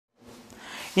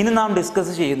ഇന്ന് നാം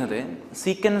ഡിസ്കസ് ചെയ്യുന്നത്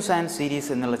സീക്വൻസ് ആൻഡ് സീരീസ്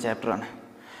എന്നുള്ള ചാപ്റ്ററാണ്.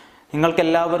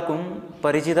 നിങ്ങൾക്കെല്ലാവർക്കും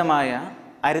പരിചിതമായ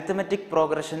അരിത്തമെറ്റിക്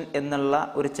പ്രോഗ്രഷൻ എന്നുള്ള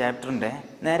ഒരു ചാപ്റ്ററിൻ്റെ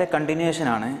നേരെ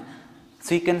കണ്ടിന്യൂഷനാണ്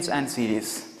സീക്വൻസ് ആൻഡ്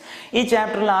സീരീസ്. ഈ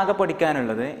ചാപ്റ്ററിൽ ആകെ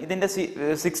പഠിക്കാനുള്ളത് ഇതിൻ്റെ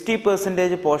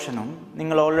 60% പോർഷനും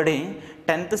നിങ്ങൾ ഓൾറെഡി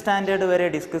 10th സ്റ്റാൻഡേർഡ് വരെ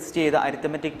ഡിസ്കസ് ചെയ്ത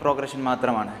അരിത്തമെറ്റിക് പ്രോഗ്രഷൻ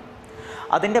മാത്രമാണ്.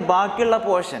 അതിൻ്റെ ബാക്കിയുള്ള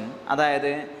പോർഷൻ,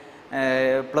 അതായത്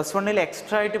 +1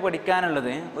 എക്സ്ട്രാ ആയിട്ട്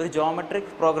പഠിക്കാനുള്ളത് ഒരു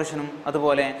ജോമെട്രിക് പ്രോഗ്രഷനും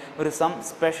അതുപോലെ ഒരു സം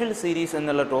സ്പെഷ്യൽ സീരീസ്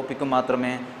എന്നുള്ള ടോപ്പിക്കും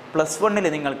മാത്രമേ +1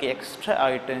 നിങ്ങൾക്ക് എക്സ്ട്രാ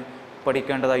ആയിട്ട്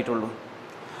പഠിക്കേണ്ടതായിട്ടുള്ളൂ.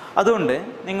 അതുകൊണ്ട്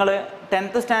നിങ്ങൾ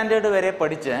 10th സ്റ്റാൻഡേർഡ് വരെ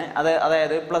പഠിച്ച്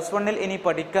അതായത് +1 ഇനി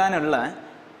പഠിക്കാനുള്ള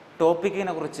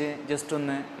ടോപ്പിക്കിനെ കുറിച്ച് ജസ്റ്റ്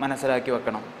ഒന്ന് മനസ്സിലാക്കി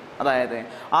വെക്കണം. അതായത്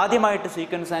ആദ്യമായിട്ട്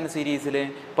സീക്വൻസ് ആൻഡ് സീരീസിൽ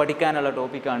പഠിക്കാനുള്ള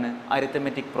ടോപ്പിക്കാണ്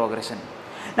അരിത്തമെറ്റിക് പ്രോഗ്രഷൻ.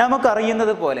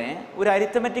 നമുക്കറിയുന്നത് പോലെ ഒരു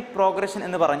അരിത്തമെറ്റിക് പ്രോഗ്രഷൻ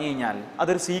എന്ന് പറഞ്ഞു കഴിഞ്ഞാൽ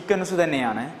അതൊരു സീക്വൻസ്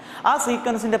തന്നെയാണ്. ആ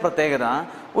സീക്വൻസിൻ്റെ പ്രത്യേകത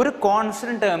ഒരു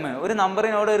കോൺസ്റ്റന്റ് ടേം, ഒരു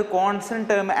നമ്പറിനോട് ഒരു കോൺസ്റ്റന്റ്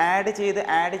ടേം ആഡ്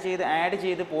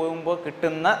ചെയ്ത് പോകുമ്പോൾ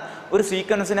കിട്ടുന്ന ഒരു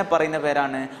സീക്വൻസിനെ പറയുന്ന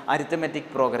പേരാണ്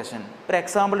അരിത്തമെറ്റിക് പ്രോഗ്രഷൻ. ഒരു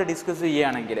എക്സാമ്പിൾ ഡിസ്കസ്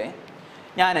ചെയ്യുകയാണെങ്കിൽ,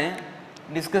 ഞാൻ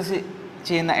ഡിസ്കസ്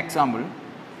ചെയ്യുന്ന എക്സാമ്പിൾ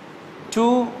 2,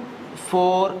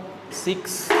 4,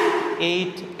 6,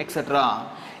 8 എക്സെട്ര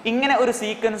ഇങ്ങനെ ഒരു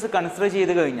സീക്വൻസ് കൺസിഡർ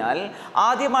ചെയ്ത് കഴിഞ്ഞാൽ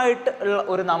ആദ്യമായിട്ട് ഉള്ള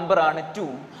ഒരു നമ്പറാണ് 2.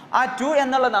 ആ 2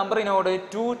 എന്നുള്ള നമ്പറിനോട്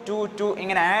 2, 2, 2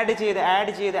 ഇങ്ങനെ ആഡ്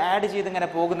ചെയ്ത് ഇങ്ങനെ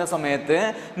പോകുന്ന സമയത്ത്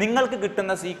നിങ്ങൾക്ക്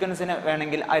കിട്ടുന്ന സീക്വൻസിനെ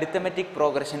വേണമെങ്കിൽ അരിത്തമെറ്റിക്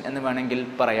പ്രോഗ്രഷൻ എന്ന് വേണമെങ്കിൽ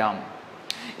പറയാം.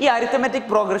 ഈ അരിത്തമെറ്റിക്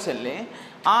പ്രോഗ്രഷനിൽ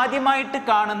ആദ്യമായിട്ട്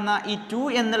കാണുന്ന ഈ 2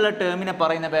 എന്നുള്ള ടേമിനെ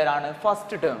പറയുന്ന പേരാണ്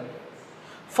first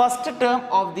term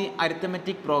of the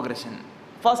arithmetic progression.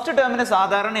 First ടേമിനെ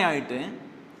സാധാരണയായിട്ട്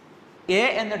എ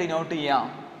എന്ന് ഡിനോട്ട് ചെയ്യാം,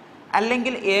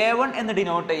 അല്ലെങ്കിൽ A1 എന്ന്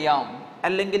ഡിനോട്ട് ചെയ്യാം,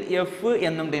 അല്ലെങ്കിൽ F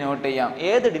എന്നും ഡിനോട്ട് ചെയ്യാം.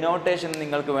 ഏത് ഡിനോട്ടേഷൻ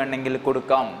നിങ്ങൾക്ക് വേണമെങ്കിൽ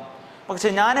കൊടുക്കാം. പക്ഷെ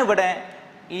ഞാനിവിടെ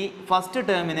ഈ ഫസ്റ്റ്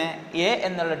ടേമിന് എ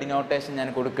എന്നുള്ള ഡിനോട്ടേഷൻ ഞാൻ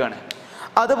കൊടുക്കുകയാണ്.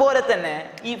 അതുപോലെ തന്നെ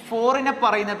ഈ 4നെ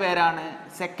പറയുന്ന പേരാണ്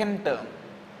സെക്കൻഡ് ടേം.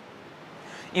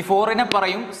 ഈ 4നെ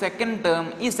പറയും സെക്കൻഡ് ടേം.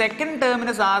 ഈ സെക്കൻഡ്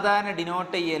ടേമിന് സാധാരണ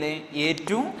ഡിനോട്ട് ചെയ്യല്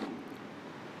A2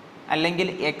 അല്ലെങ്കിൽ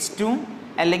X2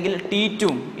 അല്ലെങ്കിൽ T2.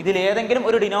 ഇതിലേതെങ്കിലും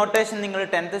ഒരു ഡിനോട്ടേഷൻ നിങ്ങൾ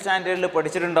 10th സ്റ്റാൻഡേർഡിൽ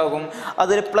പഠിച്ചിട്ടുണ്ടാകും.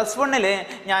 അതിൽ +1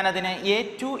 ഞാനതിനെ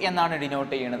A2 എന്നാണ്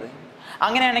ഡിനോട്ട് ചെയ്യണത്.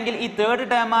 അങ്ങനെയാണെങ്കിൽ ഈ തേർഡ്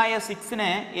ടേമായ 6നെ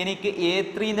എനിക്ക്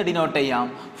A3 എന്ന് ഡിനോട്ട് ചെയ്യാം,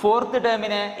 ഫോർത്ത്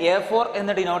ടേമിനെ A4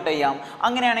 എന്ന് ഡിനോട്ട് ചെയ്യാം.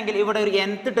 അങ്ങനെയാണെങ്കിൽ ഇവിടെ ഒരു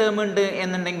nth ടേം ഉണ്ട്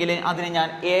എന്നുണ്ടെങ്കിൽ അതിനെ ഞാൻ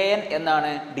AN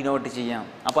എന്നാണ് ഡിനോട്ട് ചെയ്യാം.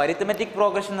 അപ്പോൾ അരിത്തമെറ്റിക്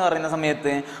പ്രോഗ്രഷൻ എന്ന് പറയുന്ന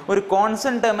സമയത്ത് ഒരു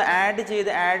കോൺസ്റ്റന്റ് ടേം ആഡ്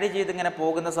ചെയ്ത് ഇങ്ങനെ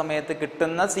പോകുന്ന സമയത്ത്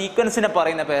കിട്ടുന്ന സീക്വൻസിനെ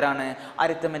പറയുന്ന പേരാണ്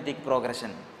അരിത്തമെറ്റിക്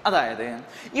പ്രോഗ്രഷൻ. അതായത്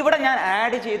ഇവിടെ ഞാൻ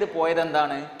ആഡ് ചെയ്ത് പോയത്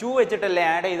എന്താണ്? 2 വെച്ചിട്ടല്ലേ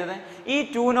ആഡ് ചെയ്തത്. ഈ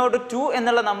 2നോട് 2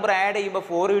 എന്നുള്ള നമ്പർ ആഡ് ചെയ്യുമ്പോൾ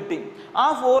 4 കിട്ടി. ആ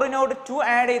 4നോട് 2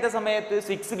 ആഡ് ചെയ്ത സമയത്ത്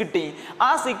 6 കിട്ടി. ആ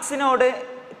 6നോട്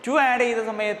 2 ആഡ് ചെയ്ത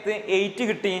സമയത്ത് 8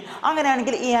 കിട്ടി.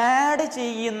 അങ്ങനെയാണെങ്കിൽ ഈ ആഡ്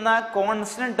ചെയ്യുന്ന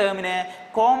കോൺസ്റ്റന്റ് ടേമിനെ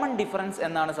കോമൺ ഡിഫറൻസ്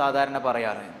എന്നാണ് സാധാരണ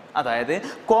പറയാറ്. അതായത്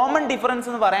കോമൺ ഡിഫറൻസ്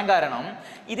എന്ന് പറയാൻ കാരണം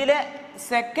ഇതിലെ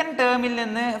സെക്കൻഡ് ടേമിൽ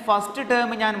നിന്ന് ഫസ്റ്റ് ടേം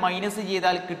ഞാൻ മൈനസ്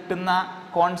ചെയ്താൽ കിട്ടുന്ന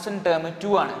കോൺസ്റ്റന്റ് ടേം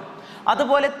 2 ആണ്.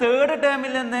 അതുപോലെ തേർഡ്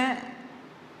ടേമിൽ നിന്ന്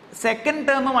സെക്കൻഡ്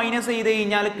ടേം മൈനസ് ചെയ്ത്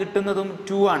കഴിഞ്ഞാൽ കിട്ടുന്നതും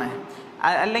 2 ആണ്.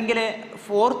 അല്ലെങ്കിൽ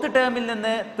ഫോർത്ത് ടേമിൽ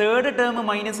നിന്ന് തേർഡ് ടേം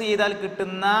മൈനസ് ചെയ്താൽ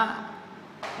കിട്ടുന്ന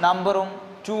നമ്പറും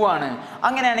 2 ആണ്.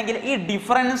 അങ്ങനെയാണെങ്കിൽ ഈ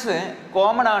ഡിഫറൻസ്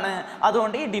കോമൺ ആണ്.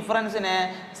 അതുകൊണ്ട് ഈ ഡിഫറൻസിനെ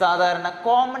സാധാരണ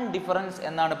കോമൺ ഡിഫറൻസ്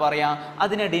എന്നാണ് പറയുക.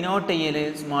 അതിനെ ഡിനോട്ട് ചെയ്യൽ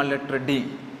സ്മോൾ ലെറ്റർ D.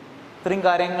 ഇത്രയും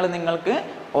കാര്യങ്ങൾ നിങ്ങൾക്ക്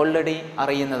ഓൾറെഡി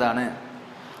അറിയുന്നതാണ്.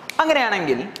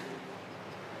 അങ്ങനെയാണെങ്കിൽ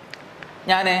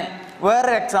ഞാൻ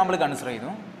വേറൊരു എക്സാമ്പിൾ കൺസിഡർ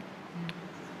ചെയ്തു.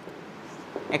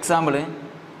 Example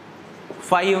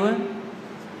 5,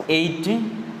 8,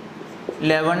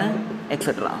 11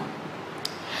 etcetera.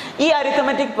 ഈ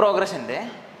അരിത്തമെറ്റിക് പ്രോഗ്രഷൻ്റെ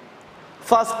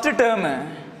ഫസ്റ്റ് ടേം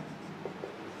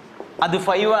അത്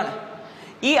 5 ആണ്.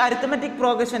 ഈ അരിത്തമെറ്റിക്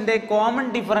പ്രോഗ്രഷൻ്റെ കോമൺ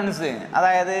ഡിഫറൻസ്,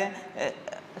 അതായത്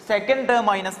second term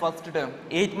minus first term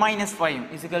 8 -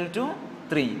 5 =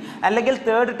 3, അല്ലെങ്കിൽ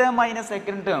third term minus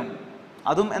second term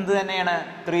അതും എന്ത് തന്നെയാണ്?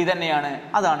 3 തന്നെയാണ്.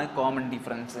 അതാണ് കോമൺ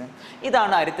ഡിഫറൻസ്.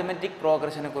 ഇതാണ് അരിത്തമെറ്റിക്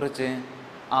പ്രോഗ്രഷനെ കുറിച്ച്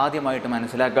ആദ്യമായിട്ട്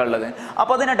മനസ്സിലാക്കാനുള്ളത്.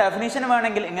 അപ്പോൾ അതിൻ്റെ ഡെഫിനിഷൻ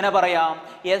വേണമെങ്കിൽ ഇങ്ങനെ പറയാം: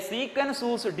 A sequence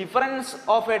whose difference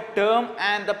of A term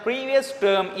and the previous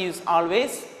term is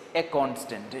always A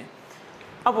constant.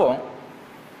 അപ്പോൾ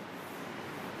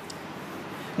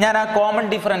ഞാൻ ആ കോമൺ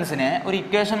ഡിഫറൻസിനെ ഒരു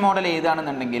ഇക്വേഷൻ മോഡൽ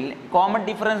എഴുതുകയാണെന്നുണ്ടെങ്കിൽ, കോമൺ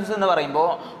ഡിഫറൻസ് എന്ന് പറയുമ്പോൾ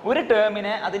ഒരു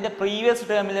ടേമിനെ അതിൻ്റെ പ്രീവിയസ്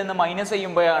ടേമിൽ നിന്ന് മൈനസ്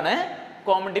ചെയ്യുമ്പോഴാണ്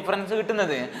കോമൺ ഡിഫറൻസ്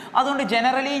കിട്ടുന്നത്. അതുകൊണ്ട്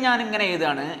ജനറലി ഞാൻ ഇങ്ങനെ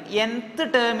എഴുതാണ്: nth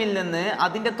ടേമിൽ നിന്ന്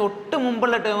അതിൻ്റെ തൊട്ട്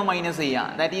മുമ്പുള്ള ടേം മൈനസ്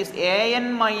ചെയ്യുക, ദാറ്റ് ഈസ് an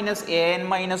 -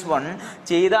 1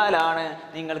 ചെയ്താലാണ്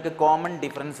നിങ്ങൾക്ക് കോമൺ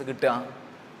ഡിഫറൻസ് കിട്ടുക.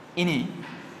 ഇനി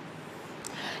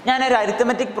ഞാനൊരു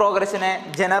അരിത്തമെറ്റിക് പ്രോഗ്രഷനെ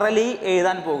ജനറലി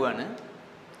എഴുതാൻ പോവുകയാണ്.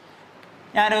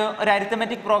 ഞാൻ ഒരു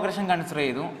അരിത്തമെറ്റിക് പ്രോഗ്രഷൻ കൺസിഡർ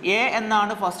ചെയ്തു. എ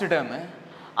എന്നാണ് ഫസ്റ്റ് ടേം.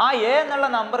 ആ എ എന്നുള്ള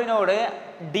നമ്പറിനോട്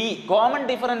ഡി കോമൺ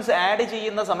ഡിഫറൻസ് ആഡ്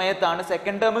ചെയ്യുന്ന സമയത്താണ്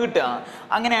സെക്കൻഡ് ടേം കിട്ടുക.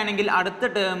 അങ്ങനെയാണെങ്കിൽ അടുത്ത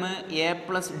ടേം എ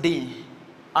പ്ലസ് ഡി.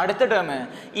 അടുത്ത ടേം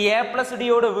ഈ എ പ്ലസ്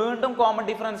ഡിയോട് വീണ്ടും കോമൺ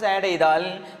ഡിഫറൻസ് ആഡ് ചെയ്താൽ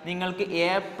നിങ്ങൾക്ക് എ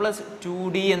പ്ലസ്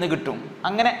 2d എന്ന് കിട്ടും.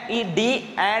 അങ്ങനെ ഈ ഡി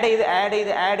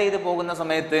ആഡ് ചെയ്ത് പോകുന്ന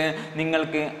സമയത്ത്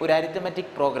നിങ്ങൾക്ക് ഒരു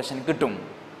അരിത്തമെറ്റിക് പ്രോഗ്രഷൻ കിട്ടും.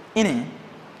 ഇനി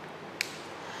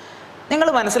നിങ്ങൾ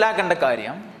മനസ്സിലാക്കേണ്ട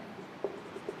കാര്യം,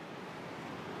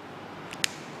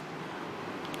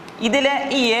 ഇതിലെ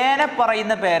ഈ എനെ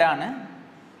പറയുന്ന പേരാണ്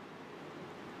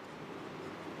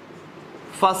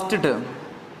ഫസ്റ്റ് ടേം.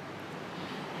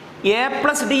 എ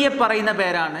പ്ലസ് ഡിയെ പറയുന്ന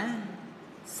പേരാണ്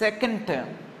second term.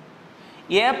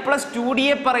 A plus 2d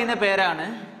പറയുന്ന പേരാണ്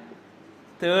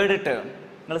തേർഡ് ടേം.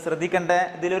 നിങ്ങൾ ശ്രദ്ധിക്കേണ്ട,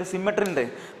 ഇതിലൊരു സിമ്മട്രി ഉണ്ട്.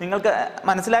 നിങ്ങൾക്ക്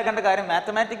മനസ്സിലാക്കേണ്ട കാര്യം,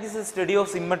 മാത്തമാറ്റിക്സ് സ്റ്റഡി ഓഫ്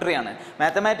സിമ്മട്രി ആണ്.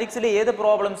 മാത്തമാറ്റിക്സിൽ ഏത്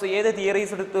പ്രോബ്ലംസ്, ഏത്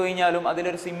തിയറീസ് എടുത്തു കഴിഞ്ഞാലും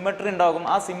അതിലൊരു സിമ്മട്രി ഉണ്ടാകും.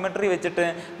 ആ സിമ്മട്രി വെച്ചിട്ട്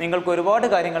നിങ്ങൾക്ക് ഒരുപാട്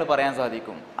കാര്യങ്ങൾ പറയാൻ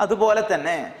സാധിക്കും. അതുപോലെ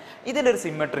തന്നെ ഇതിലൊരു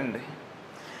സിമ്മട്രി ഉണ്ട്.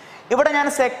 ഇവിടെ ഞാൻ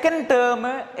സെക്കൻഡ് ടേം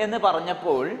എന്ന്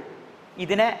പറഞ്ഞപ്പോൾ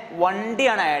ഇതിനെ 1d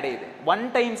ആണ് ആഡ് ചെയ്തത്. 1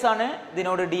 ടൈംസ് ആണ്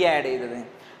ഇതിനോട് d ആഡ് ചെയ്തത്.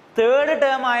 തേർഡ്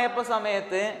ടേം ആയപ്പോൾ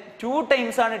സമയത്ത് 2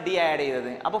 ടൈംസ് ആണ് d ആഡ്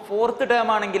ചെയ്തത്. അപ്പോൾ ഫോർത്ത് ടേം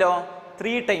ആണെങ്കിലോ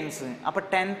 3 ടൈംസ്. അപ്പോൾ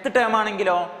 10th ടേം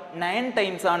ആണെങ്കിലോ 9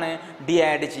 ടൈംസ് ആണ് d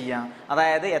ആഡ് ചെയ്യുക.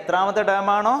 അതായത് എത്രാമത്തെ ടേം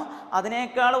ആണോ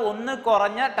അതിനേക്കാൾ 1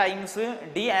 കുറഞ്ഞ ടൈംസ്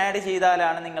d ആഡ്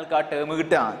ചെയ്താലാണ് നിങ്ങൾക്ക് ആ ടേം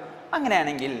കിട്ടുക.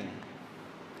 അങ്ങനെയാണെങ്കിൽ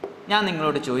ഞാൻ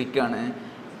നിങ്ങളോട് ചോദിക്കുകയാണ്,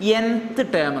 nth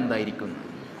ടേം എന്തായിരിക്കും?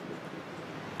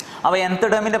 അപ്പോൾ nth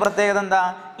ടേമിൻ്റെ പ്രത്യേകത എന്താ?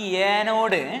 ഈ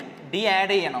എനോട് d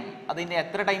ആഡ് ചെയ്യണം. അതിൻ്റെ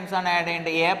എത്ര ടൈംസ് ആണ് ആഡ്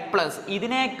ചെയ്യേണ്ടത്? എ പ്ലസ്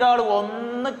ഇതിനേക്കാൾ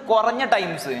 1 കുറഞ്ഞ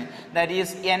times, that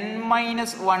is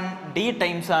n-1 d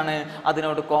times ആണ്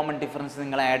അതിനോട് കോമൺ ഡിഫറൻസ്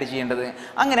നിങ്ങൾ ആഡ് ചെയ്യേണ്ടത്.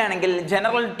 അങ്ങനെയാണെങ്കിൽ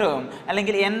ജനറൽ ടേം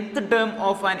അല്ലെങ്കിൽ nth term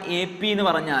of an A P എന്ന്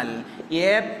പറഞ്ഞാൽ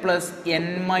A plus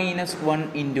n-1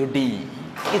 into D.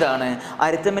 ഇതാണ്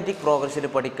അരിത്തമെറ്റിക്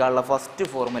പ്രോഗ്രഷനിൽ പഠിക്കാനുള്ള ഫസ്റ്റ്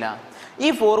ഫോർമുല. ഈ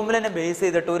ഫോർമുലനെ ബേസ്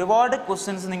ചെയ്തിട്ട് ഒരുപാട്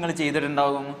ക്വസ്റ്റ്യൻസ് നിങ്ങൾ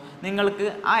ചെയ്തിട്ടുണ്ടാകും. നിങ്ങൾക്ക്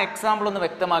ആ എക്സാമ്പിൾ ഒന്ന്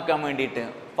വ്യക്തമാക്കാൻ വേണ്ടിയിട്ട്,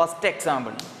 first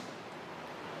example,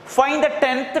 find the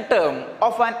 10th term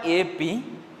of an A P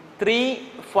 3,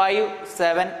 5,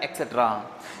 7 etcetera.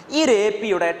 ഈ ഒരു എ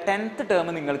പിയുടെ 10th ടേം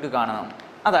നിങ്ങൾക്ക് കാണണം.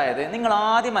 അതായത് നിങ്ങൾ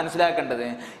ആദ്യം മനസ്സിലാക്കേണ്ടത്,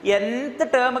 nth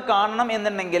ടേം കാണണം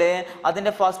എന്നുണ്ടെങ്കിൽ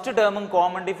അതിൻ്റെ ഫസ്റ്റ് ടേമും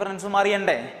കോമൺ ഡിഫറൻസും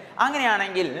അറിയണ്ടേ?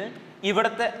 അങ്ങനെയാണെങ്കിൽ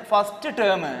ഇവിടുത്തെ ഫസ്റ്റ്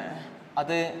ടേം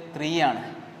അത് 3 ആണ്.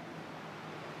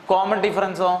 കോമൺ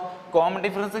ഡിഫറൻസോ? കോമൺ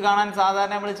ഡിഫറൻസ് കാണാൻ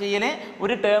സാധാരണ നമ്മൾ ചെയ്യൽ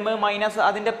ഒരു ടേം മൈനസ്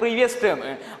അതിൻ്റെ പ്രീവിയസ് ടേം.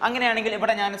 അങ്ങനെയാണെങ്കിൽ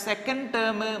ഇവിടെ ഞാൻ second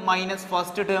term minus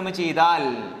first term ചെയ്താൽ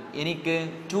എനിക്ക്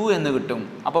 2 എന്ന് കിട്ടും.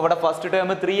 അപ്പോൾ ഇവിടെ ഫസ്റ്റ്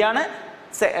ടേം 3 ആണ്,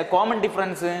 കോമൺ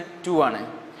ഡിഫറൻസ് 2 ആണ്.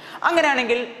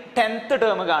 അങ്ങനെയാണെങ്കിൽ 10th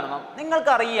ടേം കാണണം.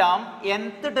 നിങ്ങൾക്കറിയാം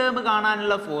nth ടേം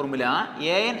കാണാനുള്ള formula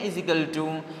an =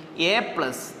 a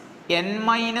plus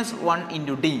n-1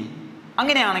 into D.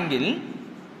 അങ്ങനെയാണെങ്കിൽ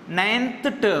 9th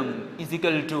ടേം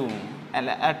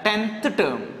അല്ല 10th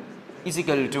ടേം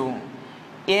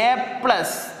a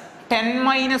പ്ലസ്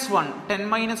 10-1.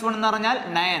 10-1 എന്ന് പറഞ്ഞാൽ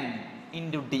 9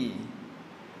 ഇൻറ്റു ഡി.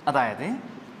 അതായത്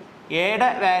എയുടെ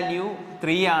വാല്യൂ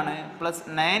 3 ആണ്, പ്ലസ്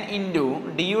 9 ഇൻറ്റു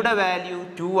ഡിയുടെ വാല്യൂ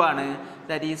 2 ആണ്.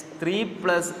 That is 3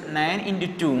 + 9 into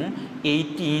 2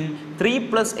 18. 3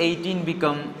 + 18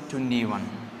 ബിക്കം 21.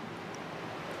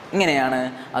 ഇങ്ങനെയാണ്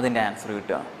അതിൻ്റെ ആൻസർ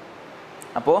കിട്ടുക.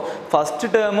 അപ്പോൾ ഫസ്റ്റ്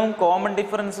ടേമും കോമൺ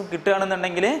ഡിഫറൻസും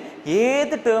കിട്ടുകയാണെന്നുണ്ടെങ്കിൽ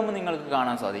ഏത് ടേം നിങ്ങൾക്ക്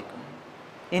കാണാൻ സാധിക്കും.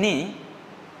 ഇനി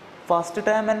ഫസ്റ്റ്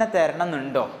ടേം തന്നെ തരണം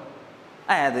എന്നുണ്ടോ?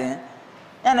 അതായത്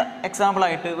ഞാൻ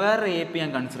എക്സാമ്പിളായിട്ട് വേറൊരു എ പി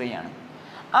ഞാൻ കൺസിഡർ ചെയ്യാണ്.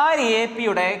 ആ എ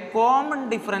പിയുടെ കോമൺ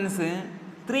ഡിഫറൻസ്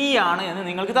 3 ആണ് എന്ന്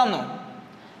നിങ്ങൾക്ക് തന്നു.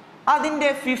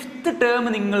 അതിൻ്റെ 5th ടേം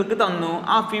നിങ്ങൾക്ക് തന്നു.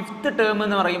 ആ 5th ടേം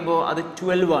എന്ന് പറയുമ്പോൾ അത്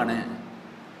 12 ആണ്.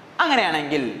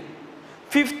 അങ്ങനെയാണെങ്കിൽ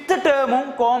 5th ടേമും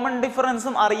കോമൺ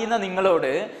ഡിഫറൻസും അറിയുന്ന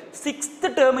നിങ്ങളോട് 6th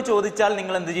ടേം ചോദിച്ചാൽ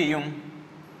നിങ്ങൾ എന്ത് ചെയ്യും?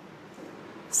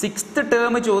 6th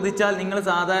ടേം ചോദിച്ചാൽ നിങ്ങൾ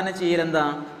സാധാരണ ചെയ്യലെന്താ?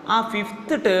 ആ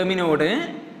 5th ടേമിനോട്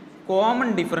കോമൺ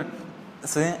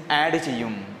ഡിഫറൻസ് ആഡ്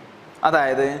ചെയ്യും.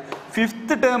 അതായത്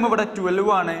 5th ടേം ഇവിടെ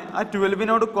 12 ആണ്. ആ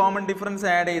 12നോട് കോമൺ ഡിഫറൻസ്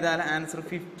ആഡ് ചെയ്താൽ ആൻസർ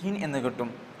 15 എന്ന്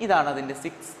കിട്ടും. ഇതാണ് അതിൻ്റെ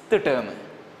 6th ടേം.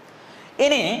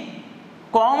 ഇനി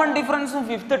കോമൺ ഡിഫറൻസും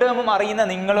 5th ടേമും അറിയുന്ന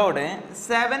നിങ്ങളോട്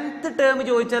 7th ടേം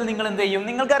ചോദിച്ചാൽ നിങ്ങൾ എന്ത് ചെയ്യും?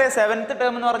 നിങ്ങൾക്കറിയാം 7th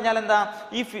ടേം എന്ന് പറഞ്ഞാൽ എന്താ?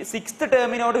 ഈ 6th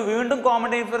ടേമിനോട് വീണ്ടും കോമൺ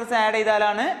ഡിഫറൻസ് ആഡ്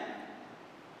ചെയ്താലാണ്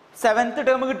 7th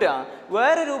ടേം കിട്ടുക.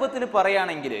 വേറെ രൂപത്തിൽ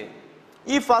പറയുകയാണെങ്കിൽ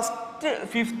ഈ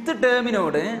 5th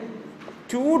ടേമിനോട്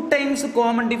 2 times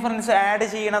common difference add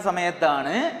ചെയ്യുന്ന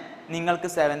സമയത്താണ് നിങ്ങൾക്ക്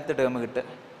 7th ടേം കിട്ടുക.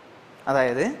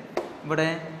 അതായത് ഇവിടെ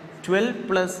 12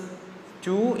 +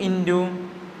 2 ×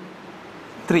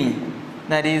 3,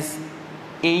 that is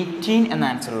 18 എന്ന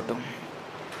ആൻസർ കിട്ടും.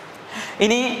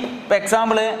 ഇനി ഇപ്പോൾ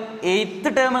എക്സാമ്പിൾ 8th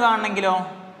ടേം കാണണമെങ്കിലോ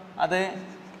അത്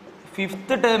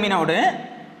 5th ടേമിനോട്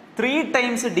 3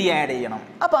 ടൈംസ് ഡി ആഡ് ചെയ്യണം.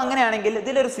 അപ്പോൾ അങ്ങനെയാണെങ്കിൽ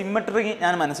ഇതിലൊരു സിമ്മട്രി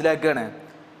ഞാൻ മനസ്സിലാക്കുകയാണ്.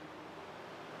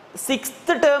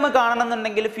 6th term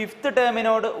കാണണമെന്നുണ്ടെങ്കിൽ 5th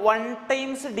ടേമിനോട് 1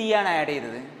 times D ആണ് ആഡ്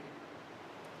ചെയ്തത്.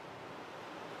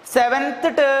 7th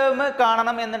ടേം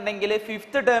കാണണം എന്നുണ്ടെങ്കിൽ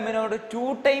 5th ടേമിനോട് 2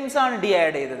 ടൈംസ് ആണ് ഡി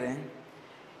ആഡ് ചെയ്തത്.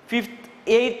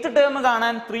 8th ടേം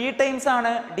കാണാൻ 3 ടൈംസ്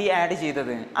ആണ് ഡി ആഡ്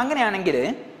ചെയ്തത്. അങ്ങനെയാണെങ്കിൽ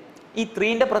ഈ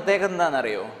 3ൻ്റെ പ്രത്യേകത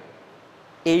എന്താണെന്നറിയോ?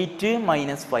 8 -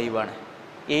 5 ആണ്.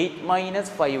 8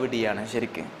 - 5 ഡി ആണ്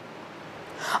ശരിക്കും.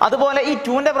 അതുപോലെ ഈ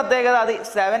 2ൻ്റെ പ്രത്യേകത അത്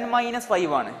 7 -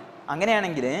 5 ആണ്.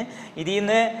 അങ്ങനെയാണെങ്കിൽ ഇതിൽ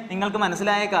നിന്ന് നിങ്ങൾക്ക്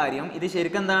മനസ്സിലായ കാര്യം ഇത്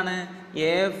ശരിക്കും എന്താണ്?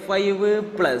 A5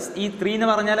 പ്ലസ് ഈ 3 എന്ന്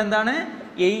പറഞ്ഞാൽ എന്താണ്?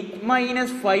 8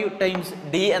 - 5 ടൈംസ്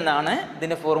ഡി എന്നാണ്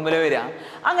ഇതിൻ്റെ ഫോർമുല വരിക.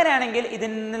 അങ്ങനെയാണെങ്കിൽ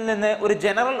ഇതിൽ നിന്ന് ഒരു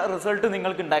ജനറൽ റിസൾട്ട്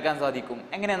നിങ്ങൾക്ക് ഉണ്ടാക്കാൻ സാധിക്കും.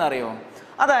 എങ്ങനെയാണെന്ന് അറിയോ?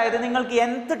 അതായത് നിങ്ങൾക്ക്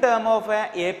nth term of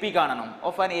A P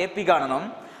കാണണം.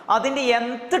 അതിൻ്റെ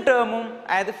nth ടേമും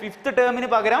അതായത് 5th ടേമിന്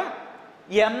പകരം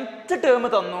nth ടേം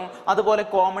തന്നു, അതുപോലെ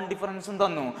കോമൺ ഡിഫറൻസും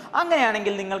തന്നു.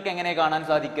 അങ്ങനെയാണെങ്കിൽ നിങ്ങൾക്ക് എങ്ങനെ കാണാൻ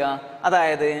സാധിക്കുക?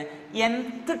 അതായത്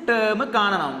nth ടേം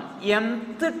കാണണം,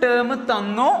 nth ടേം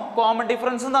തന്നു, കോമൺ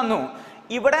ഡിഫറൻസും തന്നു.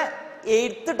 ഇവിടെ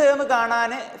 8th ടേം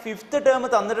കാണാൻ 5th ടേം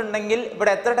തന്നിട്ടുണ്ടെങ്കിൽ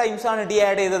ഇവിടെ എത്ര ടൈംസ് ആണ് ഡി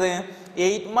ആഡ് ചെയ്തത്?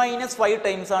 8 - 5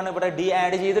 ടൈംസ് ആണ് ഇവിടെ ഡി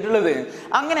ആഡ് ചെയ്തിട്ടുള്ളത്.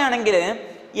 അങ്ങനെയാണെങ്കിൽ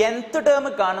nth ടേം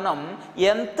കാണണം,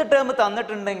 nth ടേം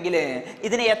തന്നിട്ടുണ്ടെങ്കിൽ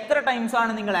ഇതിന് എത്ര ടൈംസ്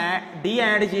ആണ് നിങ്ങൾ ഡി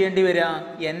ആഡ് ചെയ്യേണ്ടി വരിക?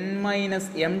 n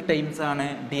 - m ടൈംസ് ആണ്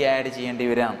ഡി ആഡ് ചെയ്യേണ്ടി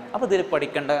വരിക. അപ്പോൾ ഇതിൽ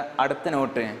പഠിക്കേണ്ട അടുത്ത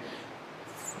നോട്ട്,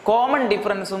 കോമൺ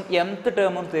ഡിഫറൻസും nth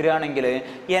ടേമും തരികയാണെങ്കിൽ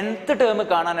nth ടേം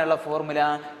കാണാനുള്ള formula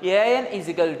an =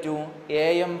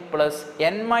 am +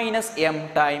 n - m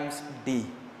times D.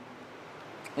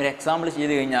 ഒരു എക്സാമ്പിൾ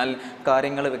ചെയ്ത് കഴിഞ്ഞാൽ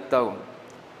കാര്യങ്ങൾ വ്യക്തമാകും.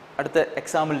 അടുത്ത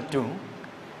example 2.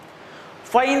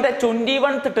 Find the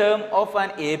 21th term of an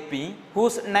AP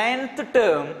whose 9th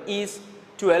term is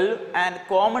 12 and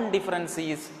common difference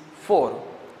is 4.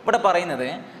 ഇവിടെ പറയുന്നത്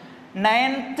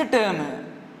 9th ടേം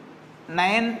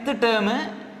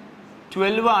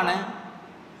 12 ആണ്,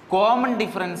 കോമൺ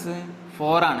ഡിഫറൻസ്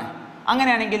 4 ആണ്.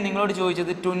 അങ്ങനെയാണെങ്കിൽ നിങ്ങളോട്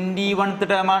ചോദിച്ചത് 21th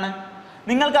ടേം ആണ്.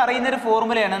 നിങ്ങൾക്ക് അറിയുന്നൊരു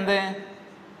ഫോർമുലയാണ് എന്ത്?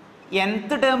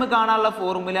 nth ടേം കാണാനുള്ള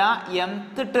formula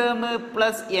nth term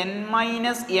plus n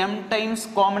 - m times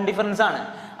common difference ആണ്.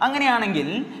 അങ്ങനെയാണെങ്കിൽ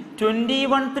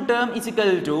 21th ടേം =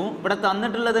 ഇവിടെ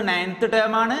തന്നിട്ടുള്ളത് 9th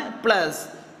ടേം ആണ് പ്ലസ്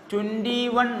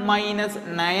 21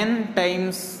 - 9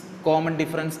 ടൈംസ് കോമൺ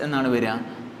ഡിഫറൻസ് എന്നാണ് വരിക.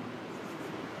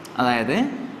 അതായത്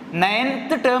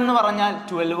 9th ടേം എന്ന് പറഞ്ഞാൽ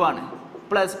 12 ആണ്,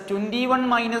 പ്ലസ് 21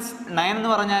 - 9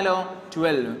 എന്ന് പറഞ്ഞാലോ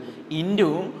 12 into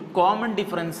common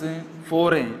difference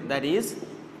 4, that is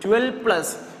 12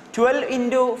 plus 12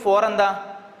 into 4 എന്താ?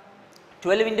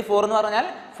 12 ഇൻറ്റു 4 എന്ന് പറഞ്ഞാൽ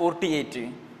 48.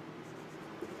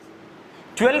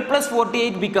 12 പ്ലസ്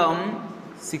 48 become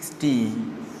 60.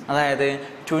 അതായത്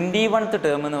 21th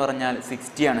ടേം എന്ന് പറഞ്ഞാൽ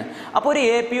 60 ആണ്. അപ്പോൾ ഒരു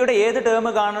എ പിയുടെ ഏത് ടേം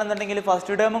കാണണമെന്നുണ്ടെങ്കിൽ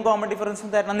ഫസ്റ്റ് ടേമും കോമൺ ഡിഫറൻസും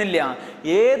തരണമെന്നില്ല.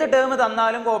 ഏത് ടേം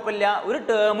തന്നാലും കുഴപ്പമില്ല, ഒരു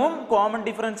ടേമും കോമൺ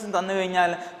ഡിഫറൻസും തന്നു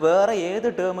കഴിഞ്ഞാൽ വേറെ ഏത്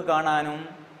ടേം കാണാനും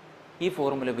ഈ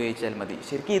ഫോർമുല ഉപയോഗിച്ചാൽ മതി.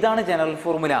 ശരിക്കും ഇതാണ് ജനറൽ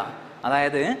ഫോർമുല.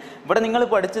 അതായത് ഇവിടെ നിങ്ങൾ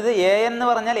പഠിച്ചത് a എന്ന്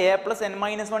പറഞ്ഞാൽ a + n -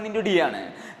 1 × d ആണ്.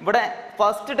 ഇവിടെ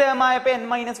ഫസ്റ്റ് ടേം ആയപ്പോൾ n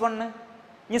 - 1,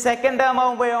 ഇനി second term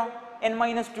ആകുമ്പോഴോ n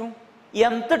 - 2,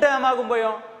 nth term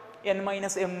ആകുമ്പോഴോ n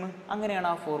 - m. അങ്ങനെയാണ്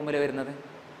ആ ഫോർമുല വരുന്നത്.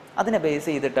 അതിനെ ബേസ്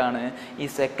ചെയ്തിട്ടാണ് ഈ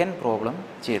സെക്കൻഡ് പ്രോബ്ലം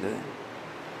ചെയ്തത്.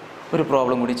 ഒരു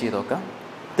പ്രോബ്ലം കൂടി ചെയ്ത് നോക്കാം.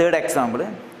 Third example.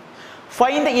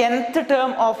 Find the nth term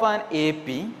of an AP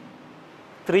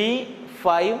 3,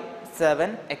 5, 7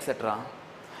 etc.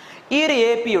 ഈ ഒരു എ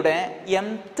പിയുടെ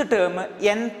nth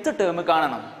ടേം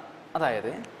കാണണം.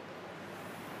 അതായത്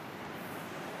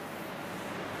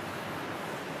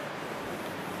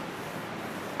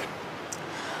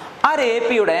ആ ഒരു എ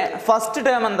പിയുടെ ഫസ്റ്റ്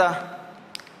ടേം എന്താ?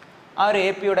 ആ ഒരു എ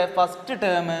പിയുടെ ഫസ്റ്റ്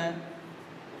ടേം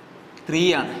 3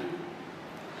 ആണ്.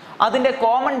 അതിൻ്റെ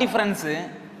കോമൺ ഡിഫറൻസ്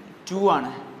 2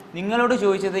 ആണ്. നിങ്ങളോട്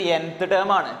ചോദിച്ചത് nth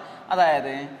ടേം ആണ്.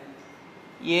 അതായത്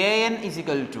an =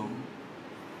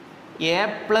 a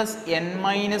 + n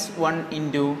 - 1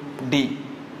 × d.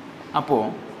 അപ്പോൾ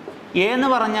a എന്ന്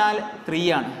പറഞ്ഞാൽ 3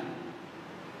 ആണ്,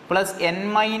 പ്ലസ് n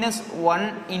 - 1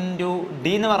 × d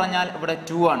എന്ന് പറഞ്ഞാൽ ഇവിടെ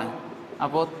 2 ആണ്.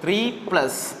 അപ്പോൾ 3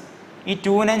 പ്ലസ് ഈ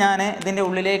 2നെ ഞാൻ ഇതിൻ്റെ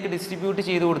ഉള്ളിലേക്ക് ഡിസ്ട്രിബ്യൂട്ട്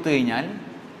ചെയ്ത് കൊടുത്തു കഴിഞ്ഞാൽ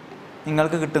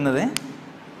നിങ്ങൾക്ക് കിട്ടുന്നത്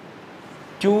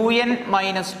 2n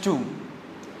 - 2.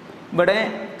 ഇവിടെ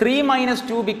 3 -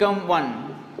 2 become 1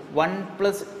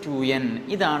 + 2n.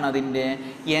 ഇതാണ് അതിൻ്റെ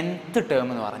nth ടേം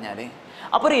എന്ന് പറഞ്ഞാൽ.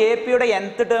 അപ്പോൾ ഒരു എ പിയുടെ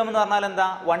nth ടേം എന്ന് പറഞ്ഞാൽ എന്താ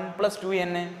 1 +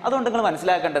 2n. അതുകൊണ്ട് നിങ്ങൾ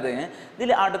മനസ്സിലാക്കേണ്ടത് ഇതിൽ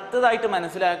അടുത്തതായിട്ട്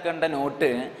മനസ്സിലാക്കേണ്ട നോട്ട്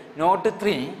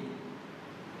 3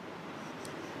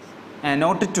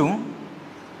 നോട്ട്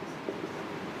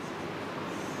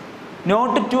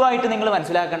 2 ആയിട്ട് നിങ്ങൾ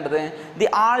മനസ്സിലാക്കേണ്ടത് the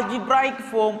algebraic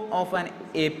form of an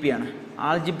A P ആണ്.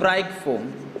 ആൾജിബ്രായിക്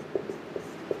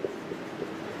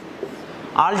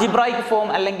ഫോം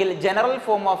അല്ലെങ്കിൽ general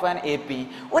form of an A P.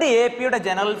 ഒരു എ പിയുടെ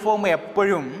ജനറൽ ഫോം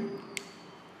എപ്പോഴും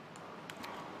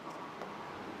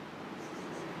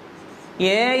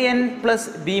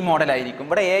an+b മോഡലായിരിക്കും.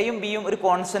 ഇവിടെ എയും ബിയും ഒരു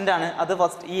കോൺസ്റ്റന്റ് ആണ്. അത്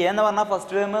ഫസ്റ്റ് ഈ എന്ന് പറഞ്ഞാൽ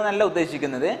ഫസ്റ്റ് ടേം എന്നല്ല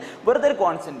ഉദ്ദേശിക്കുന്നത്, വെറുതെ ഒരു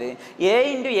കോൺസ്റ്റന്റ്. a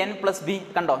 × n+b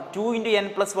കണ്ടോ, 2 ×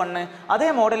 n+1. അതേ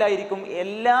മോഡലായിരിക്കും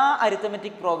എല്ലാ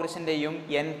അരിത്തമെറ്റിക് പ്രോഗ്രഷൻ്റെയും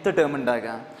nth ടേം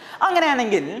ഉണ്ടാകുക.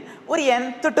 അങ്ങനെയാണെങ്കിൽ ഒരു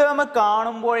nth ടേം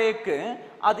കാണുമ്പോഴേക്ക്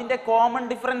അതിൻ്റെ കോമൺ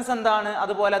ഡിഫറൻസ് എന്താണ്,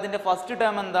 അതുപോലെ അതിൻ്റെ ഫസ്റ്റ്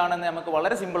ടേം എന്താണെന്ന് നമുക്ക്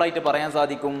വളരെ സിമ്പിളായിട്ട് പറയാൻ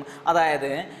സാധിക്കും.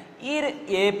 അതായത് ഈ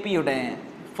എ പിയുടെ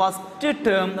ഫസ്റ്റ്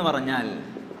ടേം എന്ന് പറഞ്ഞാൽ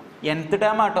nth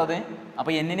ടേം ആട്ടോ അത്.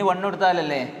 അപ്പോൾ n-ന് 1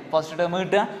 കൊടുത്താലല്ലേ ഫസ്റ്റ് ടേം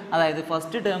കിട്ടുക. അതായത്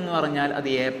ഫസ്റ്റ് ടേം എന്ന് പറഞ്ഞാൽ അത്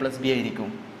a+b ആയിരിക്കും.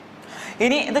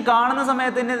 ഇനി ഇത് കാണുന്ന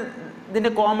സമയത്ത്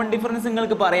ഇതിൻ്റെ കോമൺ ഡിഫറൻസ്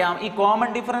നിങ്ങൾക്ക് പറയാം. ഈ കോമൺ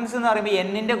ഡിഫറൻസ് എന്ന് പറയുമ്പോൾ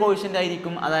n-ൻ്റെ കോഷ്യൻ്റ്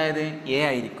ആയിരിക്കും, അതായത് a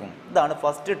ആയിരിക്കും. ഇതാണ്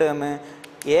ഫസ്റ്റ് ടേം,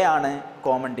 a ആണ്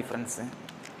കോമൺ ഡിഫറൻസ്.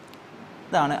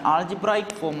 ഇതാണ്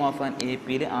algebraic form of an A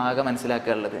പിയിൽ ആകെ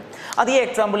മനസ്സിലാക്കാനുള്ളത്. അത് ഈ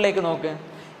എക്സാമ്പിളിലേക്ക് നോക്ക്.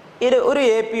 ഒരു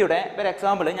എ പിയുടെ ഒരു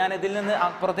എക്സാമ്പിൾ ഞാൻ ഇതിൽ നിന്ന്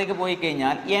അപ്പുറത്തേക്ക് പോയി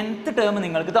കഴിഞ്ഞാൽ nth ടേം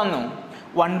നിങ്ങൾക്ക് തന്നു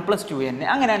 1 + 2n.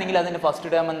 അങ്ങനെയാണെങ്കിൽ അതിൻ്റെ ഫസ്റ്റ്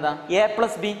ടേം എന്താ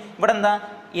a+b. ഇവിടെ എന്താ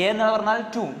a എന്ന് പറഞ്ഞാൽ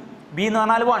 2, b എന്ന്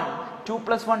പറഞ്ഞാൽ 1, 2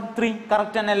 + 1 3.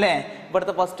 കറക്റ്റ് തന്നെ അല്ലേ?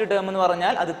 ഇവിടുത്തെ ഫസ്റ്റ് ടേം എന്ന്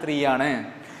പറഞ്ഞാൽ അത് 3 ആണ്.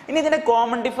 ഇനി ഇതിൻ്റെ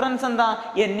കോമൺ ഡിഫറൻസ് എന്താ,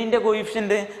 n-ൻ്റെ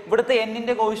കോയിഫിഷ്യൻറ്റ്. ഇവിടുത്തെ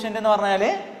n-ൻ്റെ കോയിഫിഷ്യൻറ്റ് എന്ന് പറഞ്ഞാൽ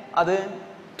അത്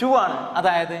 2 ആണ്.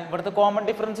 അതായത് ഇവിടുത്തെ കോമൺ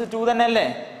ഡിഫറൻസ് 2 തന്നെ അല്ലേ?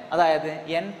 അതായത്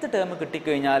nth ടേം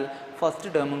കിട്ടിക്കഴിഞ്ഞാൽ ഫസ്റ്റ്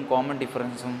ടേമും കോമൺ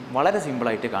ഡിഫറൻസും വളരെ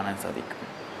സിമ്പിളായിട്ട് കാണാൻ സാധിക്കും.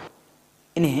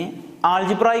 ഇനി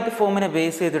ആൾജിബ്രായിക് ഫോമിനെ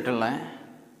ബേസ് ചെയ്തിട്ടുള്ള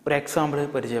ഒരു എക്സാമ്പിൾ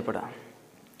പരിചയപ്പെടാം.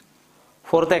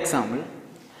 Fourth example,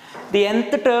 the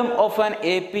nth term of an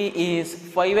A P is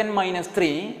 5n -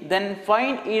 3. Then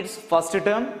find it's first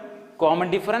term, common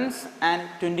difference and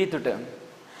 20th term.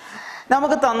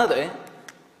 നമുക്ക് തന്നത്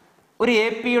ഒരു എ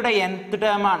പിയുടെ nth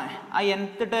ടേം ആണ്. ആ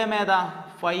nth ടേം ഏതാ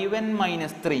 5n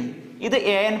 - 3. ഇത്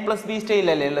an+b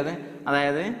സ്റ്റൈലല്ലേ ഉള്ളത്.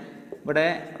 അതായത് ഇവിടെ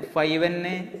 5n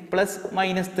 +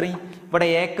 -3. ഇവിടെ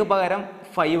എക്ക് പകരം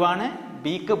 5 ആണ്,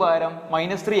 ബിക്ക് പകരം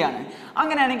 -3 ആണ്.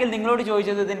 അങ്ങനെയാണെങ്കിൽ നിങ്ങളോട്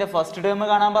ചോദിച്ചത് ഇതിൻ്റെ ഫസ്റ്റ് ടേം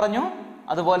കാണാൻ പറഞ്ഞു,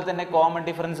 അതുപോലെ തന്നെ കോമൺ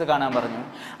ഡിഫറൻസ് കാണാൻ പറഞ്ഞു.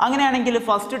 അങ്ങനെയാണെങ്കിൽ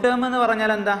ഫസ്റ്റ് ടേം എന്ന്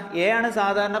പറഞ്ഞാൽ എന്താ, എ ആണ്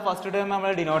സാധാരണ ഫസ്റ്റ് ടേം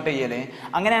നമ്മൾ ഡിനോട്ട് ചെയ്യല്.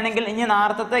 അങ്ങനെയാണെങ്കിൽ ഇനി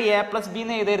നേരത്തെ a+b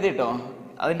എന്ന് എഴുതരുത് കേട്ടോ.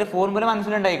 അതിൻ്റെ ഫോർമുല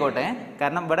മനസ്സിലുണ്ടായിക്കോട്ടെ.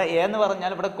 കാരണം ഇവിടെ എ എന്ന്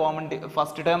പറഞ്ഞാൽ ഇവിടെ കോമൺ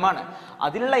ഫസ്റ്റ് ടേം ആണ്.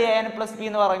 അതിലുള്ള an+b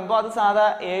എന്ന് പറയുമ്പോൾ അത് സാധാ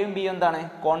എയും ബിയും എന്താണ്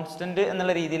കോൺസ്റ്റന്റ്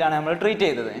എന്നുള്ള രീതിയിലാണ് നമ്മൾ ട്രീറ്റ്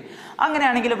ചെയ്തത്.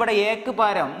 അങ്ങനെയാണെങ്കിൽ ഇവിടെ എക്ക്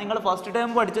പകരം നിങ്ങൾ ഫസ്റ്റ് ടേം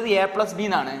പഠിച്ചത് a+b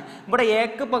എന്നാണ്. ഇവിടെ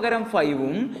എക്ക് പകരം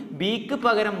 5ഉം ബിക്ക്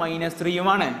പകരം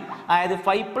 -3യുമാണ്. അതായത്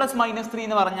 5 + -3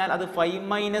 എന്ന് പറഞ്ഞാൽ അത്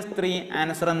 5 - 3.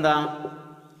 ആൻസർ എന്താ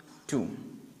 2.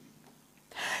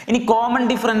 ഇനി കോമൺ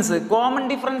ഡിഫറൻസ്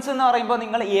എന്ന് പറയുമ്പോൾ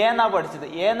നിങ്ങൾ എ എന്നാ പഠിച്ചത്.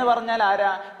 എ എന്ന് പറഞ്ഞാൽ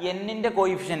ആരാ, n-ൻ്റെ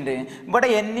കോയിഫിഷ്യൻറ്റ്. ഇവിടെ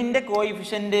n-ൻ്റെ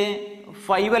കോയിഫിഷ്യൻറ്റ്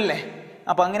 5 അല്ലേ?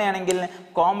 അപ്പം അങ്ങനെയാണെങ്കിൽ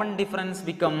കോമൺ ഡിഫറൻസ്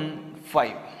ബിക്കം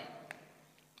 5.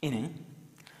 ഇനി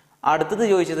അടുത്തത്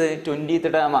ചോദിച്ചത് 20th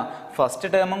ടേമാ. First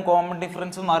ടേമും common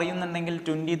ഡിഫറൻസും അറിയുന്നുണ്ടെങ്കിൽ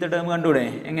 20th term കണ്ടൂടെ?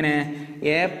 എങ്ങനെ,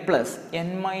 a + n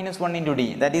 - 1 × d.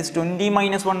 That is 20 -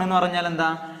 1 എന്ന് പറഞ്ഞാൽ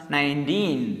എന്താ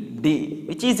 19d,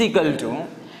 which is equal to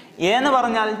A എന്ന്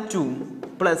പറഞ്ഞാൽ 2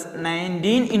 +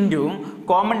 19 ഇൻറ്റു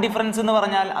കോമൺ ഡിഫറൻസ് എന്ന്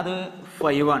പറഞ്ഞാൽ അത്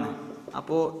 5 ആണ്.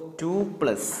 അപ്പോൾ 2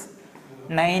 +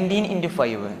 19 ×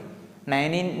 5.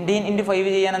 19 × 5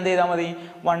 ചെയ്യാൻ എന്ത് ചെയ്താൽ മതി,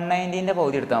 190ൻ്റെ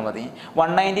പകുതി എടുത്താൽ മതി.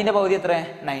 190ൻ്റെ പകുതി എത്ര,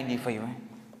 95.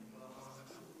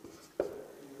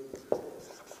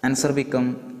 Answer become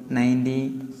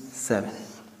 97.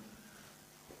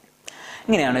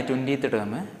 ഇങ്ങനെയാണ് 20th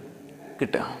ടേം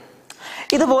കിട്ടുക.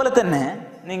 ഇതുപോലെ തന്നെ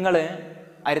നിങ്ങൾ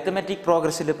അരിത്തമെറ്റിക്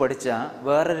പ്രോഗ്രസ്സിൽ പഠിച്ച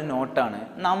വേറൊരു നോട്ടാണ്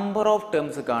നമ്പർ ഓഫ്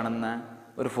ടേംസ് കാണുന്ന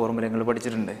ഒരു ഫോർമുല നിങ്ങൾ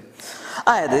പഠിച്ചിട്ടുണ്ട്.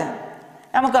 അതായത്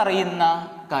നമുക്കറിയുന്ന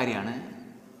കാര്യമാണ്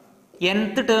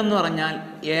nth ടേം എന്ന് പറഞ്ഞാൽ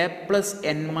a +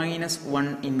 n - 1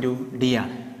 × d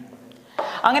ആണ്.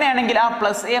 അങ്ങനെയാണെങ്കിൽ ആ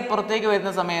പ്ലസ് എ പുറത്തേക്ക്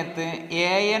വരുന്ന സമയത്ത്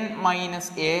an -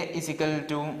 a =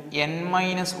 n -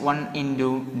 1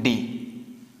 × d.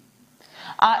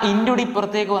 ആ ഇൻറ്റു ഡി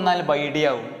പുറത്തേക്ക് വന്നാൽ ബൈ ഡി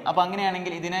ആവും. അപ്പോൾ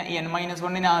അങ്ങനെയാണെങ്കിൽ ഇതിനെ n -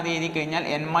 1 ആദ്യം എഴുതി കഴിഞ്ഞാൽ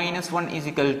n - 1 =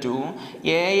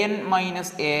 an -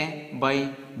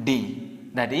 a/d.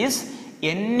 That is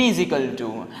n =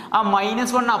 ആ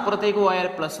 -1 അപ്പുറത്തേക്ക് പോയാൽ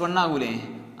 +1 ആകൂലേ?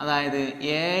 അതായത്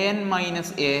an -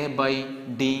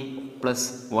 a/d പ്ലസ്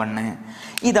 1.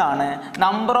 ഇതാണ്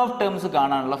നമ്പർ ഓഫ് ടേംസ്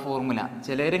കാണാനുള്ള ഫോർമുല.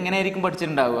 ചിലർ ഇങ്ങനെ ആയിരിക്കും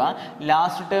പഠിച്ചിട്ടുണ്ടാവുക,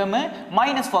 last term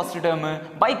minus first term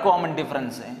by common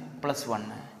difference plus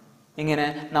 1. ഇങ്ങനെ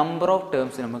നമ്പർ ഓഫ്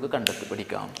ടേംസ് നമുക്ക് കണ്ടെത്തി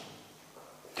പഠിക്കാം.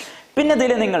 പിന്നെ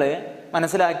ഇതിൽ നിങ്ങൾ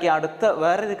മനസ്സിലാക്കിയ അടുത്ത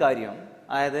വേറൊരു കാര്യം,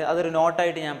 അതായത് അതൊരു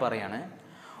നോട്ടായിട്ട് ഞാൻ പറയാണ്.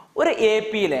 ഒരു എ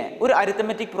പിയിലെ ഒരു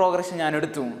അരിത്തമെറ്റിക് പ്രോഗ്രഷൻ ഞാൻ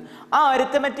എടുത്തു. ആ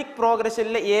അരിത്തമെറ്റിക്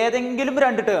പ്രോഗ്രഷനിലെ ഏതെങ്കിലും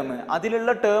 2 ടേം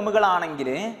അതിലുള്ള ടേമുകളാണെങ്കിൽ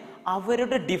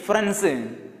അവരുടെ ഡിഫറൻസ്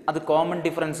അത് കോമൺ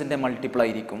ഡിഫറൻസിന്റെ മൾട്ടിപ്പിൾ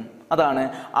ആയിരിക്കും. അതാണ്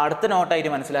അടുത്ത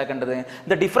നോട്ടായിട്ട് മനസ്സിലാക്കേണ്ടത്.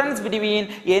 The difference between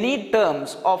any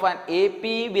terms of an A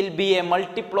P will be A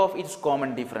multiple of its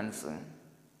common difference.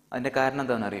 അതിന്റെ കാരണം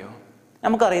എന്താണെന്നറിയോ?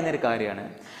 നമുക്കറിയുന്നൊരു കാര്യമാണ്,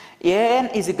 an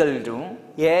is equal to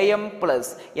am plus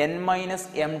n minus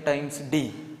m times d.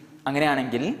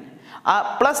 അങ്ങനെയാണെങ്കിൽ ആ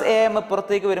പ്ലസ് എ എം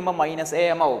പുറത്തേക്ക് വരുമ്പോൾ minus A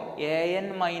M ആവും. an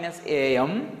minus A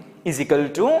M is equal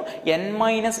to n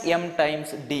minus M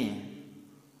times d.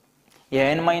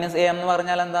 an minus A M എന്ന്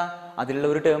പറഞ്ഞാൽ എന്താ? അതിലുള്ള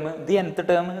ഒരു term, the nth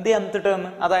term, the nth term,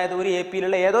 അതായത് ഒരു എ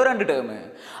പിയിലുള്ള ഏതോ 2 ടേം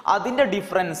അതിന്റെ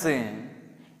difference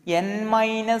n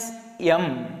minus M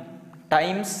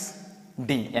times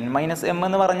D. n minus M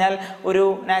എന്ന് പറഞ്ഞാൽ ഒരു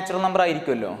നാച്ചുറൽ നമ്പർ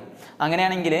ആയിരിക്കുമല്ലോ.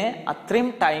 അങ്ങനെയാണെങ്കിൽ അത്രയും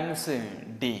ടൈംസ്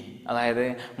ഡി, അതായത്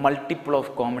മൾട്ടിപ്പിൾ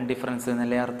ഓഫ് കോമൺ ഡിഫറൻസ്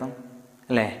എന്നല്ലേ അർത്ഥം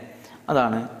അല്ലേ?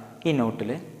 അതാണ് ഈ നോട്ടിൽ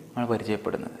നമ്മൾ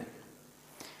പരിചയപ്പെടുന്നത്.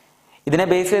 ഇതിനെ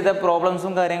ബേസ് ചെയ്ത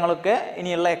പ്രോബ്ലംസും കാര്യങ്ങളൊക്കെ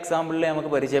ഇനിയുള്ള എക്സാമ്പിളിൽ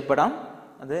നമുക്ക് പരിചയപ്പെടാം,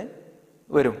 അത്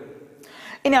വരും.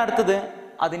 ഇനി അടുത്തത്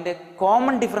അതിൻ്റെ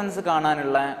കോമൺ ഡിഫറൻസ്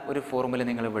കാണാനുള്ള ഒരു ഫോർമുല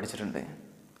നിങ്ങൾ പഠിച്ചിട്ടുണ്ട്.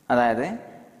 അതായത്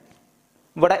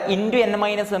ഇവിടെ ഇൻറ്റു n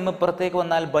മൈനസ് എം ഇപ്പുറത്തേക്ക്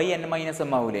വന്നാൽ ബൈ n മൈനസ്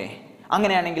എം ആവൂലേ?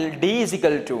 അങ്ങനെയാണെങ്കിൽ d is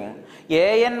equal to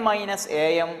an minus A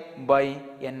M by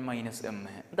n minus M.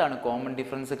 ഇതാണ് കോമൺ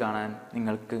ഡിഫറൻസ് കാണാൻ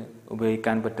നിങ്ങൾക്ക്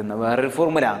ഉപയോഗിക്കാൻ പറ്റുന്ന വേറൊരു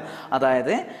ഫോർമുല.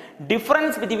 അതായത്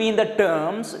difference between the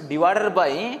terms divided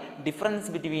by difference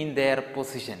between there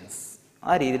positions.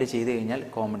 ആ രീതിയിൽ ചെയ്ത് കഴിഞ്ഞാൽ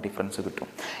കോമൺ ഡിഫറൻസ് കിട്ടും.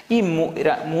 ഈ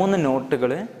 3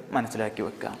 നോട്ടുകൾ മനസ്സിലാക്കി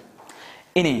വെക്കാം.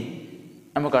 ഇനി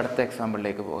നമുക്ക് അടുത്ത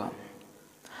എക്സാമ്പിളിലേക്ക് പോകാം.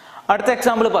 അടുത്ത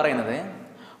എക്സാമ്പിൾ പറയുന്നത്,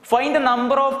 find the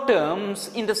number of terms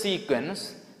in the sequence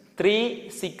 3,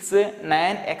 6,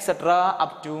 9 etcetera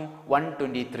up to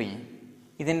 123.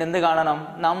 ഇതിൻ്റെ എന്ത് കാണണം?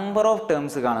 നമ്പർ ഓഫ്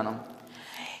ടേംസ് കാണണം.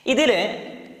 ഇതിൽ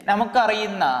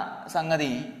നമുക്കറിയുന്ന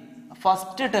സംഗതി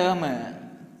ഫസ്റ്റ് ടേം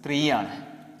 3 ആണ്.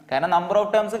 കാരണം നമ്പർ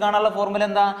ഓഫ് ടേംസ് കാണാനുള്ള ഫോർമുല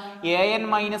എന്താ? an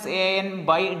minus A N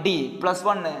by D plus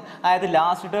 1. അതായത്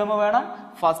ലാസ്റ്റ് ടേം വേണം,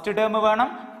 ഫസ്റ്റ് ടേം വേണം,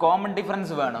 കോമൺ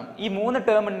ഡിഫറൻസ് വേണം. ഈ 3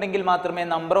 ടേം ഉണ്ടെങ്കിൽ മാത്രമേ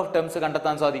നമ്പർ ഓഫ് ടേംസ്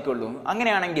കണ്ടെത്താൻ സാധിക്കുള്ളൂ.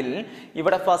 അങ്ങനെയാണെങ്കിൽ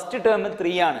ഇവിടെ ഫസ്റ്റ് ടേം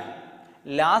 3 ആണ്,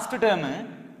 ലാസ്റ്റ് ടേം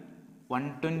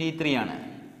 123 ആണ്.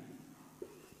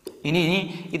 ഇനി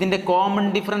ഇതിന്റെ കോമൺ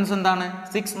ഡിഫറൻസ് എന്താണ്?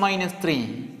 6 മൈനസ്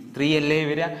 3 അല്ലേ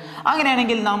വരിക?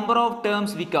 അങ്ങനെയാണെങ്കിൽ number of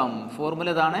terms become, formula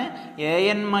ഇതാണ്,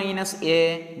 an minus A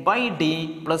by D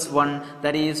plus 1,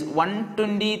 that is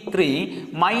 123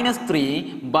 minus 3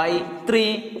 by 3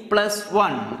 plus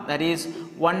 1, that is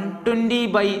 120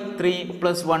 by 3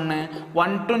 plus 1.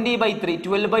 120 by 3,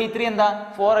 12 by 3 എന്താ?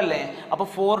 4 അല്ലേ? അപ്പോൾ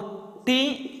 40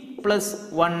 plus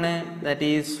 1, that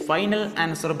is final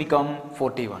answer become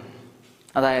 41.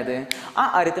 അതായത് ആ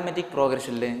അരിത്തമെറ്റിക്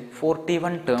പ്രോഗ്രഷനിൽ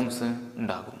 41 ടേംസ്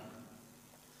ഉണ്ടാകും.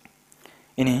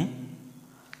 ഇനി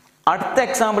അടുത്ത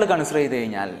എക്സാമ്പിൾ കൺസിഡർ ചെയ്ത്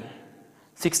കഴിഞ്ഞാൽ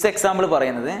 6th എക്സാമ്പിൾ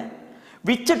പറയുന്നത്,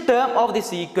 which term of the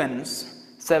sequence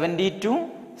 72,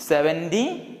 70,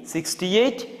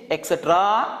 68 etcetera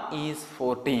is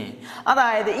 40.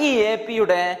 അതായത് ഈ എ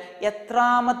പിയുടെ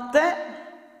എത്രാമത്തെ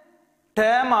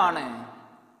ടേം ആണ്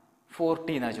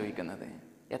 40 എന്നാണ് ചോദിക്കുന്നത്.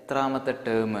 എത്രാമത്തെ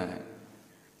ടേം?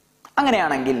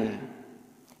 അങ്ങനെയാണെങ്കിൽ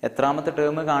എത്രാമത്തെ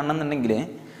ടേം കാണണമെന്നുണ്ടെങ്കിൽ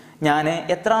ഞാൻ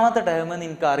എത്രാമത്തെ ടേം എന്ന്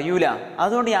എനിക്ക് അറിയൂല.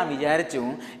 അതുകൊണ്ട് ഞാൻ വിചാരിച്ചു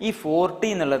ഈ 40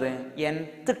 എന്നുള്ളത്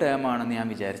nth ടേം ആണെന്ന് ഞാൻ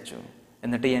വിചാരിച്ചു.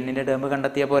 എന്നിട്ട് n-ന്റെ ടേം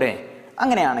കണ്ടെത്തിയ പോരെ?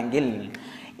 അങ്ങനെയാണെങ്കിൽ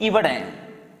ഇവിടെ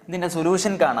ഇതിൻ്റെ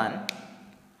സൊല്യൂഷൻ കാണാൻ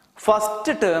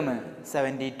ഫസ്റ്റ് ടേം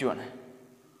 72 ആണ്.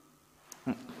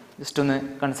 ജസ്റ്റ് ഒന്ന്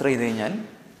കൺസിഡർ ചെയ്ത് കഴിഞ്ഞാൽ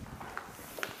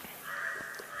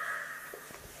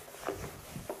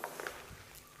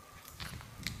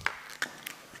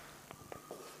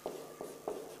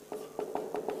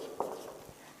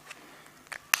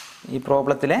ഈ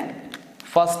പ്രോബ്ലത്തിലെ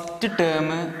ഫസ്റ്റ് ടേം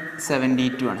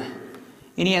 72 ആണ്.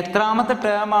 ഇനി എത്രാമത്തെ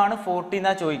ടേം ആണ് 40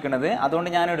 എന്നാണ് ചോദിക്കുന്നത്. അതുകൊണ്ട്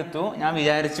ഞാൻ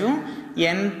വിചാരിച്ചു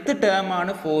nth ടേം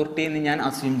ആണ് 40 എന്ന് ഞാൻ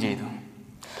അസ്യൂം ചെയ്തു.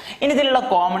 ഇനി ഇതിലുള്ള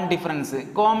കോമൺ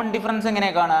ഡിഫറൻസ് എങ്ങനെ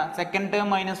കാണാം? Second term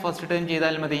minus first term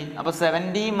ചെയ്താൽ മതി. അപ്പോൾ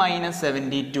 70 മൈനസ്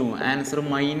 72, ആൻസർ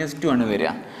 -2 ആണ് വരിക.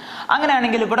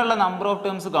 അങ്ങനെയാണെങ്കിൽ ഇവിടെയുള്ള നമ്പർ ഓഫ്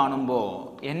ടേംസ് കാണുമ്പോൾ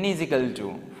n is equal to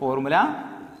formula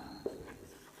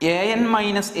an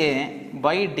minus A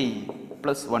by D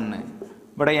plus 1.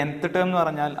 ഇവിടെ nth ടേം എന്ന്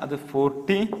പറഞ്ഞാൽ അത്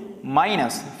 40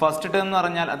 മൈനസ് ഫസ്റ്റ് ടേം എന്ന്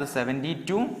പറഞ്ഞാൽ അത്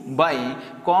 72 ബൈ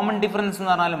കോമൺ ഡിഫറൻസ്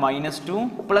എന്ന് പറഞ്ഞാൽ -2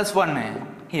 plus 1.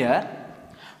 Here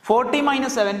 40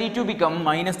 minus 72 become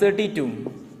 -32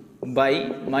 by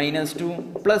 -2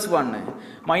 plus 1.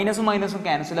 മൈനസും മൈനസും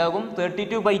cancel ആകും.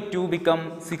 32 by 2 become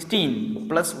 16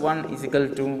 plus 1 is equal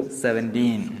to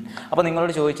 17. അപ്പോൾ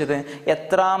നിങ്ങളോട് ചോദിച്ചത്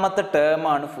എത്രാമത്തെ ടേം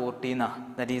ആണ് 40 എന്നാ.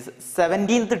 That is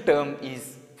 17th term is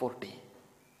 40.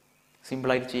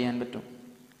 സിമ്പിളായിട്ട് ചെയ്യാൻ പറ്റും.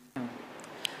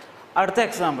 അടുത്ത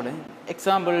example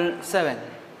 7.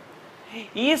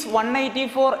 Is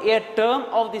 184 a term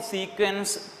of the sequence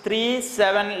 3,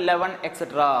 7, 11 etc.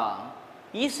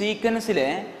 ഈ സീക്വൻസിലെ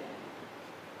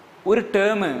ഒരു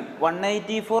ടേം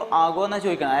 184 ആകുമെന്നാണ്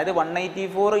ചോദിക്കണം. അതായത്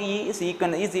 184 ഈ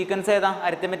സീക്വൻസ് ഏതാ?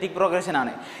 അരിത്തമെറ്റിക് പ്രോഗ്രഷൻ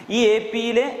ആണ്. ഈ എ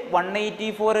പിയിൽ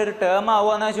 184 ഒരു ടേം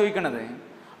ആവുമെന്നാണ് ചോദിക്കണത്.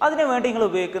 അതിനു വേണ്ടി നിങ്ങൾ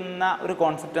ഉപയോഗിക്കുന്ന ഒരു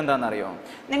കോൺസെപ്റ്റ് എന്താണെന്നറിയോ?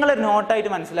 നിങ്ങളൊരു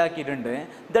നോട്ടായിട്ട് മനസ്സിലാക്കിയിട്ടുണ്ട്.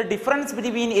 The difference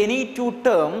between any two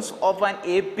terms of an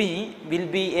A P will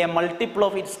be A multiple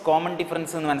of its common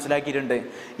difference എന്ന് മനസ്സിലാക്കിയിട്ടുണ്ട്.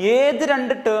 ഏത്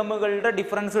രണ്ട് ടേമുകളുടെ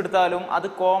ഡിഫറൻസ് എടുത്താലും അത്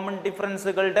കോമൺ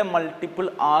ഡിഫറൻസുകളുടെ മൾട്ടിപ്പിൾ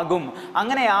ആകും.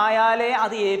 അങ്ങനെ ആയാലേ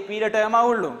അത് എ പിയിലെ ടേം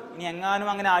ആവുള്ളൂ. ഇനി എങ്ങാനും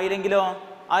അങ്ങനെ ആയില്ലെങ്കിലോ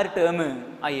ആ ഒരു ടേം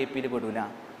ആ എ പിയിൽ പെടൂല.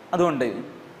 അതുകൊണ്ട്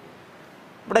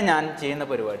ഇവിടെ ഞാൻ ചെയ്യുന്ന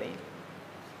പരിപാടി,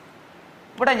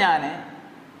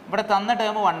 ഇവിടെ തന്ന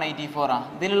ടേം 184 ആണ്.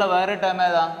 ഇതിലുള്ള വേറെ ടേം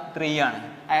ഏതാ? 3 ആണ്.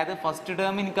 അതായത് ഫസ്റ്റ്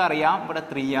ടേം എനിക്കറിയാം ഇവിടെ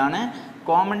 3 ആണ്.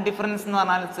 കോമൺ ഡിഫറൻസ് എന്ന്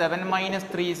പറഞ്ഞാൽ 7 മൈനസ്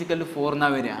 3 = 4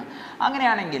 എന്നാണ് വരിക.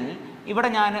 അങ്ങനെയാണെങ്കിൽ ഇവിടെ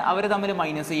ഞാൻ അവർ തമ്മിൽ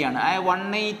മൈനസ് ചെയ്യാണ്. അതായത്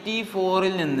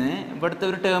 184ൽ നിന്ന് ഇവിടുത്തെ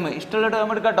ഒരു ടേം, ഇഷ്ടമുള്ള ടേം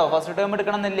എടുക്കട്ടോ, ഫസ്റ്റ് ടേം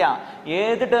എടുക്കണം എന്നില്ല.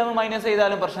 ഏത് ടേം മൈനസ്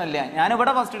ചെയ്താലും പ്രശ്നമില്ല.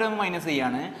 ഞാനിവിടെ ഫസ്റ്റ് ടേം മൈനസ്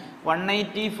ചെയ്യാണ്.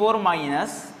 184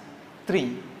 മൈനസ് 3.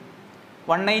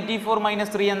 184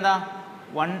 മൈനസ് 3 എന്താ?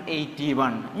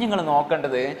 181. നിങ്ങൾ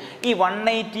നോക്കേണ്ടത് ഈ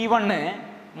 181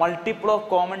 മൾട്ടിപ്പിൾ ഓഫ്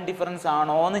കോമൺ ഡിഫറൻസ്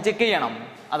ആണോ എന്ന് ചെക്ക് ചെയ്യണം.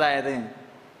 അതായത്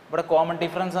ഇവിടെ കോമൺ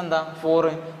ഡിഫറൻസ് എന്താ? 4.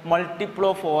 മൾട്ടിപ്പിൾ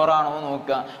ഓഫ് 4 ആണോ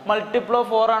നോക്കുക. മൾട്ടിപ്പിൾ ഓഫ്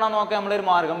 4 ആണോ നോക്കുക നമ്മളൊരു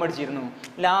മാർഗം പഠിച്ചിരുന്നു.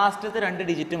 ലാസ്റ്റത്തെ 2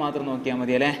 ഡിജിറ്റ് മാത്രം നോക്കിയാൽ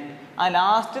മതി അല്ലേ? ആ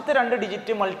ലാസ്റ്റത്തെ 2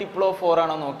 ഡിജിറ്റ് മൾട്ടിപ്പിൾ ഓഫ് 4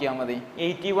 ആണോ നോക്കിയാൽ മതി.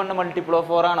 81 മൾട്ടിപ്പിൾ ഓഫ്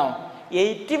 4 ആണോ?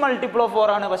 80 മൾട്ടിപ്പിൾ ഓഫ്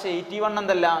 4 ആണ്. പക്ഷേ 81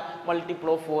 എന്തല്ല? മൾട്ടിപ്പിൾ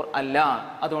ഓഫ് 4 അല്ല.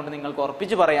 അതുകൊണ്ട് നിങ്ങൾക്ക്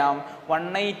ഉറപ്പിച്ച് പറയാം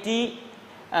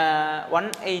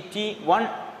 181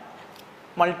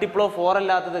 മൾട്ടിപ്പിൾ ഓഫ് 4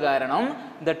 അല്ലാത്തത് കാരണം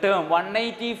ദ ടേം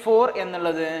 184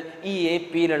 എന്നുള്ളത് ഈ എ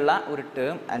പിയിലുള്ള ഒരു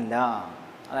ടേം അല്ല.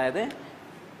 അതായത്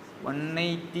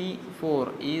 184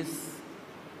 is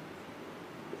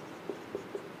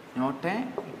not A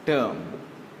term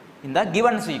in the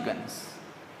given sequence.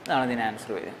 അതാണ് ഇതിന്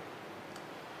ആൻസർ വരിക.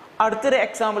 അടുത്തൊരു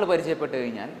എക്സാമ്പിൾ പരിചയപ്പെട്ട്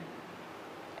കഴിഞ്ഞാൽ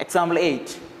example 8.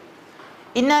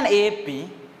 In an A P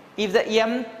if the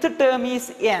mth term is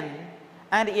n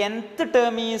and nth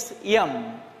term is m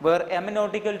where m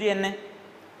not equal to n,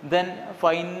 then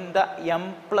find the m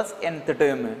plus nth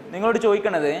term. നിങ്ങളോട്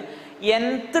ചോദിക്കണത്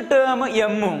nth term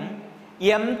m ഉം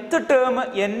mth term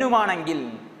n ഉം ആണെങ്കിൽ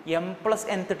m plus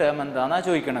nth term എന്താണെന്നാ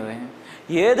ചോദിക്കണത്.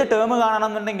 ഏത് term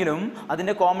കാണണമെന്നുണ്ടെങ്കിലും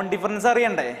അതിൻ്റെ common difference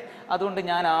അറിയണ്ടേ? അതുകൊണ്ട്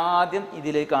ഞാൻ ആദ്യം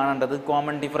ഇതിൽ കാണേണ്ടത്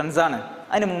കോമൺ ഡിഫറൻസ് ആണ്.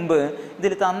 അതിന് മുമ്പ്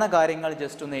ഇതിൽ തന്ന കാര്യങ്ങൾ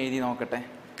ജസ്റ്റ് ഒന്ന് എഴുതി നോക്കട്ടെ.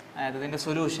 അതായത് ഇതിൻ്റെ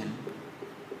സൊല്യൂഷൻ.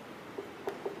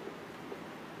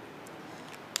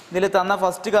 ഇതിൽ തന്ന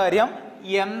ഫസ്റ്റ് കാര്യം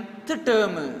mth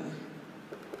ടേം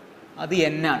അത്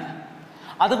n ആണ്.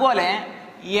 അതുപോലെ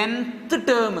nth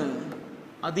ടേം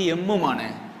അത് m ഉമാണ്.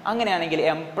 അങ്ങനെയാണെങ്കിൽ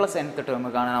m plus nth ടേം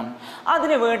കാണണം.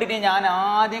 അതിന് വേണ്ടിയിട്ട് ഞാൻ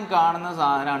ആദ്യം കാണുന്ന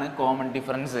സാധനമാണ് കോമൺ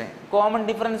ഡിഫറൻസ്. കോമൺ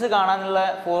ഡിഫറൻസ് കാണാനുള്ള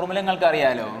ഫോർമുല നിങ്ങൾക്ക്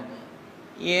അറിയാലോ.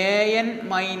 an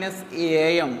minus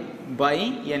am by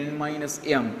n minus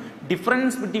m.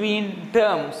 Difference between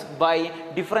terms by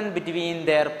difference between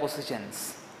there positions.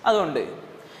 അതുകൊണ്ട്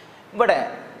ഇവിടെ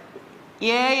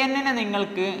an-നെ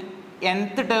നിങ്ങൾക്ക്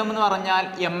nth ടേം എന്ന് പറഞ്ഞാൽ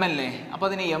m അല്ലേ, അപ്പോൾ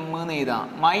അതിന് m എന്ന് എഴുതാം.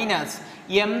 മൈനസ്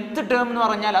mth ടേം എന്ന്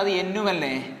പറഞ്ഞാൽ അത് n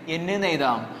അല്ലേ, n എന്ന്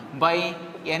എഴുതാം. By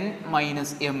n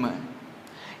minus m.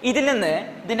 ഇതിൽ നിന്ന്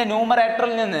ഇതിൻ്റെ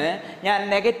ന്യൂമറേറ്ററിൽ നിന്ന് ഞാൻ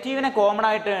നെഗറ്റീവിനെ കോമൺ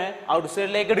ആയിട്ട് ഔട്ട്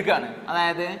സൈഡിലേക്ക് എടുക്കുകയാണ്.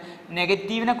 അതായത്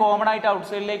നെഗറ്റീവിനെ കോമൺ ആയിട്ട് ഔട്ട്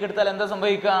സൈഡിലേക്ക് എടുത്താൽ എന്താ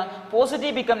സംഭവിക്കുക?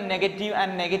 Positive become negative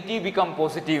and negative become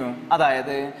positive.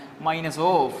 അതായത് മൈനസ്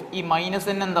ഓഫ് ഈ മൈനസ്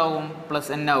n എന്താവും?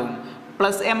 പ്ലസ് n ആവും.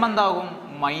 പ്ലസ് m എന്താകും?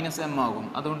 മൈനസ് m ആകും.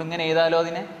 അതുകൊണ്ട് ഇങ്ങനെ എഴുതാലോ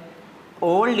അതിനെ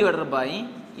all divided by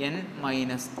n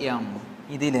minus m.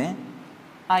 ഇതിൽ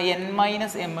ആ n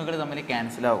മൈനസ് എമ്മുകൾ തമ്മിൽ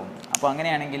ക്യാൻസൽ ആവും. അപ്പോൾ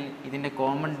അങ്ങനെയാണെങ്കിൽ ഇതിൻ്റെ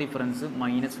കോമൺ ഡിഫറൻസ്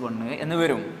 -1 എന്ന്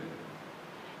വരും.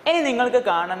 ഇനി നിങ്ങൾക്ക്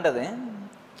കാണേണ്ടത്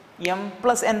m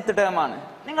പ്ലസ് nth ടേം ആണ്.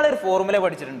 നിങ്ങളൊരു ഫോർമുല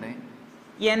പഠിച്ചിട്ടുണ്ട്.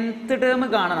 nth ടേം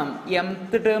കാണണം.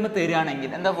 mth ടേം തരികയാണെങ്കിൽ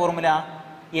എന്താ formula?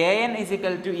 an is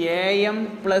equal to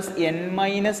am plus n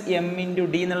minus m into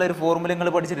d എന്നുള്ളൊരു ഫോർമുല നിങ്ങൾ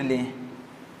പഠിച്ചിട്ടില്ലേ?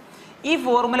 ഈ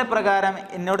ഫോർമുല പ്രകാരം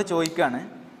എന്നോട് ചോദിക്കുകയാണ്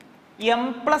എം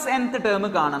പ്ലസ് nth ടേം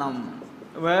കാണണം.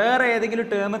 വേറെ ഏതെങ്കിലും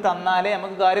ടേം തന്നാലേ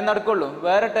നമുക്ക് കാര്യം നടക്കുള്ളൂ.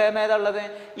 വേറെ ടേം ഏതാ ഉള്ളത്?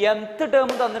 mth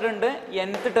ടേം തന്നിട്ടുണ്ട്,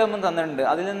 nth ടേമും തന്നിട്ടുണ്ട്.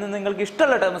 അതിൽ നിന്ന് നിങ്ങൾക്ക്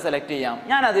ഇഷ്ടമുള്ള ടേം സെലക്ട് ചെയ്യാം.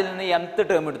 ഞാൻ അതിൽ നിന്ന് mth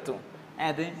ടേം എടുത്തു.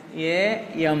 അതായത് എ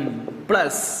എം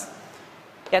പ്ലസ്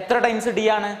എത്ര ടൈംസ് ഡി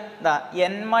ആണ്? ഇതാ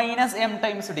n minus M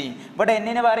times D. ഇവിടെ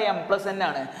എന്നിന് പറയാം എം പ്ലസ് എൻ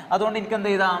ആണ്. അതുകൊണ്ട് എനിക്ക് എന്ത്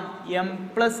ചെയ്താം? M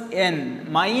plus N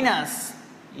minus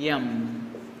M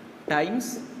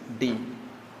times D.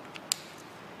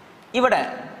 ഇവിടെ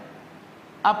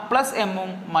ആ പ്ലസ്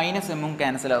എമ്മും മൈനസ് എമ്മും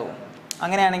ക്യാൻസൽ ആവും.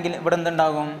 അങ്ങനെയാണെങ്കിൽ ഇവിടെ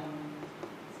എന്തുണ്ടാകും?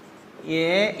 A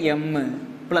M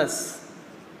plus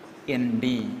N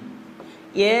D.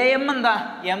 A M എന്താ?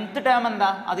 mth ടേം എന്താ?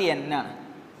 അത് n ആണ്.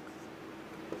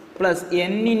 പ്ലസ്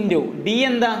n ഇൻറ്റു ഡി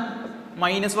എന്താ?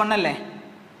 -1 അല്ലേ?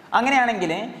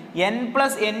 അങ്ങനെയാണെങ്കിൽ n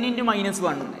plus n into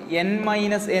 -1, n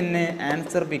minus n,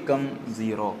 answer become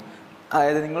 0.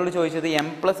 അതായത് നിങ്ങളോട് ചോദിച്ചത് എം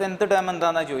പ്ലസ് nth ടേം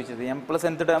എന്താണെന്നാണ് ചോദിച്ചത്. എം പ്ലസ്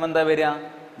nth ടേം എന്താ വരിക?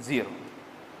 0.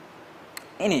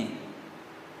 ഇനി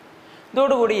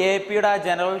ഇതോടുകൂടി എ പിയുടെ ആ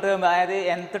ജനറൽ ടേം, അതായത്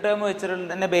nth ടേം വെച്ചിട്ട്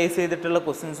തന്നെ ബേസ് ചെയ്തിട്ടുള്ള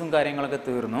ക്വസ്റ്റ്യൻസും കാര്യങ്ങളൊക്കെ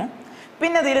തീർന്നു.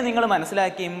 പിന്നെ ഇതിൽ നിങ്ങൾ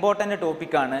മനസ്സിലാക്കിയ ഇമ്പോർട്ടൻ്റ്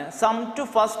ടോപ്പിക്കാണ് some to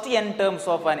first n terms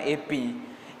of an A P.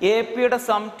 A പിയുടെ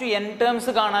സം ടു n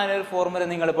ടേംസ് കാണാനൊരു ഫോർമുല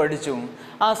നിങ്ങൾ പഠിച്ചു.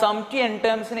 ആ സം ടു n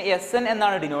ടേംസിന് SN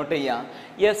എന്നാണ് ഡിനോട്ട്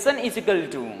ചെയ്യുക. SN is equal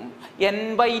to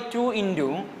n/2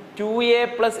 into 2a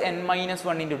plus n minus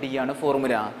 1 into D ആണ്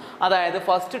formula. അതായത്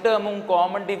first ടേമും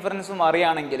common ഡിഫറൻസും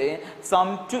അറിയുകയാണെങ്കിൽ some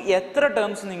to എത്ര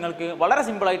ടേംസ് നിങ്ങൾക്ക് വളരെ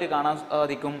സിമ്പിളായിട്ട് കാണാൻ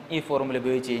സാധിക്കും ഈ ഫോർമുല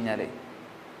ഉപയോഗിച്ച് കഴിഞ്ഞാൽ.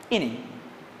 ഇനി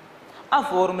ആ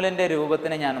ഫോർമുലൻ്റെ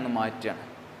രൂപത്തിനെ ഞാനൊന്ന് മാറ്റുകയാണ്.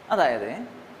 അതായത്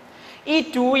ഈ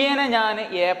 2a ഞാൻ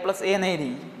a പ്ലസ് എ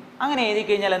എഴുതി. അങ്ങനെ എഴുതി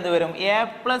കഴിഞ്ഞാൽ എന്ത് വരും? a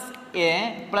plus A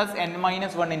plus n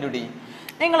minus 1 into D.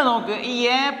 നിങ്ങൾ നോക്ക്, ഈ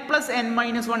a plus n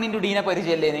minus 1 into ഡീനെ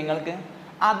പരിചയമല്ലേ നിങ്ങൾക്ക്?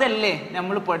 അതല്ലേ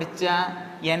നമ്മൾ പഠിച്ച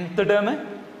nth ടേം?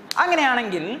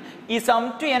 അങ്ങനെയാണെങ്കിൽ ഈ സം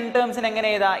ടു n ടേംസിന് എങ്ങനെ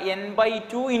എഴുതാം?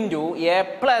 n/2 into A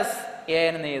plus A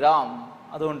എന്ന് എഴുതാം.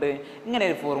 അതുകൊണ്ട് ഇങ്ങനെ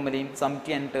ഒരു ഫോർമുലയും സം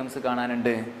ടു n ടേംസ്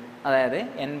കാണാനുണ്ട്. അതായത്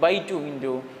n/2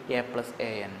 into A plus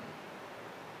A N.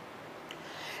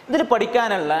 ഇതിൽ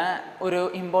പഠിക്കാനുള്ള ഒരു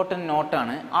important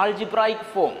നോട്ടാണ് algebraic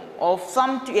form of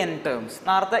some to n terms.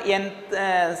 നേരത്തെ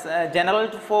ജനറൽ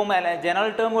ഫോം അല്ല,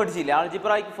 ജനറൽ ടേം പഠിച്ചില്ല.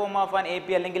 Algebraic form of an A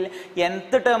P അല്ലെങ്കിൽ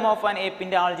nth term of an A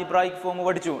പിൻ്റെ algebraic form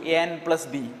പഠിച്ചു, an plus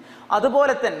B.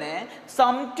 അതുപോലെ തന്നെ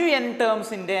some to n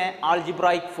ടേംസിൻ്റെ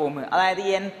algebraic form, അതായത്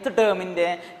nth ടേമിൻ്റെ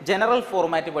general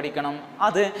format പഠിക്കണം.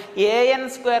 അത്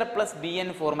an² plus bn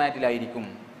ഫോർമാറ്റിലായിരിക്കും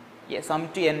some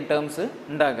to n terms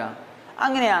ഉണ്ടാകുക.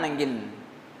 അങ്ങനെയാണെങ്കിൽ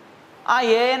ആ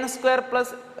an²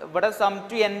 പ്ലസ് ഇവിടെ സം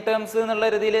ടു n ടേംസ് എന്നുള്ള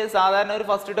രീതിയിൽ സാധാരണ ഒരു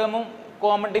ഫസ്റ്റ് ടേമും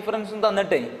കോമൺ ഡിഫറൻസും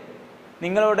തന്നിട്ടേ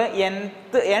നിങ്ങളോട്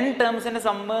n ടേംസിൻ്റെ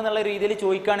സമ്മ് എന്നുള്ള രീതിയിൽ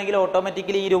ചോദിക്കുകയാണെങ്കിൽ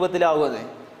ഓട്ടോമാറ്റിക്കലി ഈ രൂപത്തിലാവും. അത്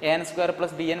an²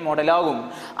 പ്ലസ് bn മോഡലാകും.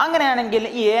 അങ്ങനെയാണെങ്കിൽ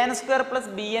ഈ an²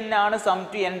 പ്ലസ് bn ആണ് സം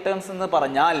ടു n ടേംസ് എന്ന്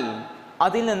പറഞ്ഞാൽ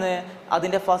അതിൽ നിന്ന്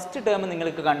അതിൻ്റെ ഫസ്റ്റ് ടേം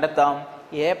നിങ്ങൾക്ക് കണ്ടെത്താം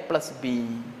a plus B.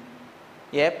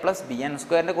 A plus B,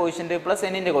 n² quotient plus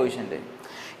n quotient.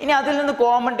 ഇനി അതിൽ നിന്ന്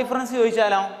കോമൺ ഡിഫറൻസ്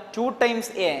ചോദിച്ചാലോ? 2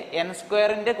 ടൈംസ് എ,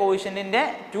 n² കോഷ്യൻ്റിൻ്റെ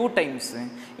 2 ടൈംസ്.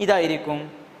 ഇതായിരിക്കും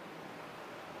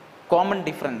common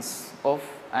difference of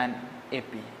an A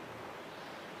P.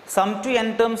 Some to n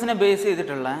ടേംസിനെ base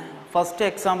ചെയ്തിട്ടുള്ള ഫസ്റ്റ്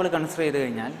എക്സാമ്പിൾ കൺസിഡർ ചെയ്ത്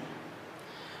കഴിഞ്ഞാൽ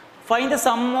find the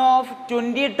sum of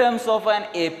 20 terms of an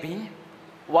A P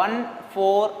 1,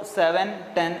 4, 7,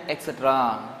 10 et cetera.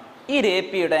 ഈ A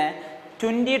പിയുടെ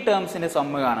 20 ടേംസിൻ്റെ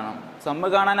സമ്മ് കാണണം. Sum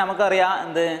കാണാൻ നമുക്കറിയാം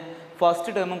എന്ത്?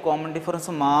 ഫസ്റ്റ് ടേമും കോമൺ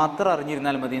ഡിഫറൻസും മാത്രം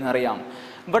അറിഞ്ഞിരുന്നാൽ മതി എന്നറിയാം.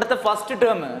 ഇവിടുത്തെ ഫസ്റ്റ്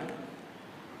ടേം,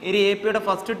 ഈ എ പിയുടെ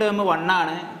ഫസ്റ്റ് ടേം 1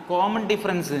 ആണ്. കോമൺ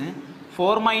ഡിഫറൻസ്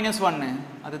 4 മൈനസ് 1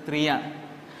 അത് 3 ആണ്.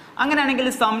 അങ്ങനെയാണെങ്കിൽ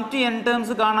സം ടു n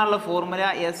ടേംസ് കാണാനുള്ള formula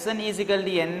SN is equal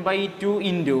to n/2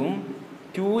 into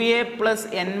 2a plus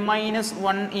n minus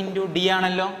 1 into D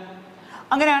ആണല്ലോ.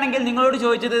 അങ്ങനെയാണെങ്കിൽ നിങ്ങളോട്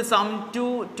ചോദിച്ചത് some to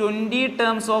 20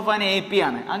 terms of an A P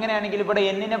ആണ്. അങ്ങനെയാണെങ്കിൽ ഇവിടെ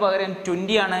എന്നിന് പകരം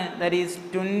 20 ആണ്. ദാറ്റ് ഈസ്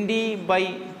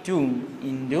 20/2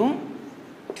 ഇൻറ്റു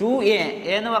 2a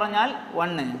എന്ന് പറഞ്ഞാൽ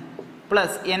 1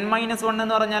 പ്ലസ് n മൈനസ് 1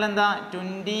 എന്ന് പറഞ്ഞാൽ എന്താ?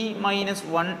 20 മൈനസ്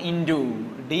 1 ഇൻറ്റു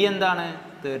ഡി എന്താണ്?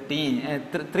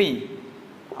 3.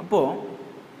 അപ്പോൾ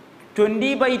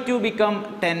 20/2 become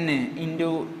 10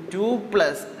 into 2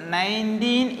 plus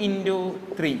 19 into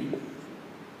 3.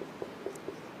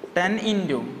 10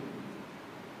 into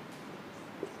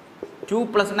 2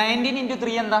 plus 19 into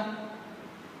 3 എന്താ?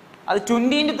 അത്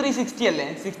 20 ഇൻറ്റു 3 60 അല്ലേ?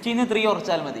 60 3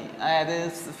 ഉറച്ചാൽ മതി. അതായത്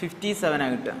 57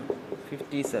 ആണ് കിട്ടുക.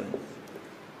 57.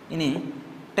 ഇനി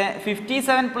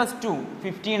 57 പ്ലസ് 2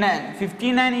 59.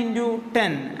 59 into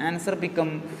 10 answer become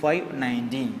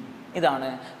 590. ഇതാണ്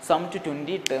some to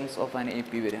 20 terms of an A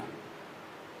P വരിക.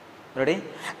 റെഡി?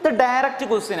 ഇത് ഡയറക്റ്റ്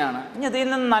ക്വസ്റ്റ്യൻ ആണ്. ഇനി ഇതിൽ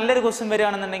നിന്ന് നല്ലൊരു ക്വസ്റ്റ്യൻ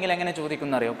വരികയാണെന്നുണ്ടെങ്കിൽ എങ്ങനെ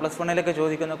ചോദിക്കുന്ന അറിയോ? +1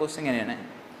 ചോദിക്കുന്ന ക്വസ്റ്റ്യൻ എങ്ങനെയാണ്?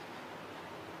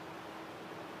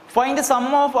 Find the sum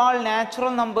of all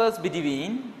natural numbers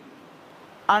between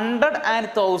 100 and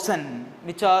 1000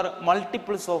 which are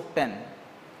multiples of 10.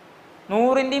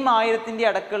 100ൻ്റെയും 1000ൻ്റെയും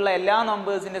അടക്കമുള്ള എല്ലാ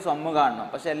നമ്പേഴ്സിൻ്റെ സമ്മ് കാണണം.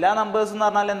 പക്ഷെ എല്ലാ നമ്പേഴ്സ് എന്ന്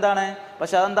പറഞ്ഞാൽ എന്താണ്?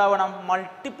 പക്ഷെ അതെന്താവണം?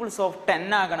 മൾട്ടിപ്പിൾസ് ഓഫ് 10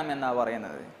 ആകണം എന്നാണ്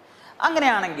പറയുന്നത്.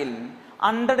 അങ്ങനെയാണെങ്കിൽ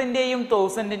 100ൻ്റെയും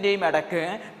 1000ൻ്റെയും ഇടയ്ക്ക്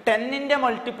 10ൻ്റെ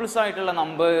മൾട്ടിപ്പിൾസ് ആയിട്ടുള്ള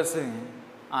നമ്പേഴ്സ്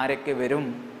ആരൊക്കെ വരും?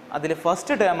 അതിൽ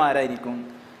ഫസ്റ്റ് ടേം ആരായിരിക്കും?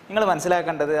 നിങ്ങൾ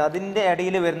മനസ്സിലാക്കേണ്ടത് അതിൻ്റെ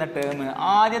ഇടയിൽ വരുന്ന ടേം,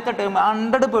 ആദ്യത്തെ ടേം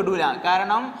 100 പെടൂല.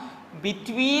 കാരണം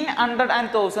ബിറ്റ്വീൻ 100 and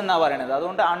 1000 എന്നാണ് പറയണത്.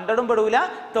 അതുകൊണ്ട് 100ഉം പെടൂല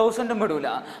 1000ഉം പെടൂല.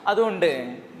 അതുകൊണ്ട്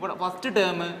ഇവിടെ ഫസ്റ്റ്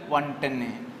ടേം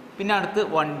 110, പിന്നെ അടുത്ത്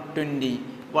 120,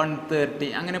 130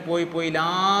 അങ്ങനെ പോയി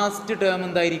ലാസ്റ്റ് ടേം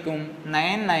എന്തായിരിക്കും?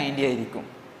 990 ആയിരിക്കും.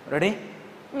 റെഡി?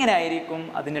 ഇങ്ങനെ ആയിരിക്കും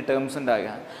അതിൻ്റെ ടേംസ് ഉണ്ടാകുക.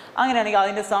 അങ്ങനെയാണെങ്കിൽ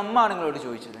അതിൻ്റെ സമ്മാണ് നിങ്ങളോട്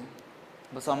ചോദിച്ചത്.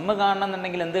 അപ്പോൾ സമ്മ് കാണണം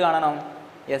എന്നുണ്ടെങ്കിൽ എന്ത് കാണണം?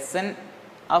 SN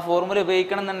ആ ഫോർമുല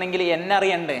ഉപയോഗിക്കണം എന്നുണ്ടെങ്കിൽ N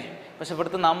അറിയണ്ടേ? പക്ഷെ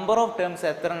ഇവിടുത്തെ നമ്പർ ഓഫ് ടേംസ്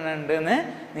എത്ര ഉണ്ട് എന്ന്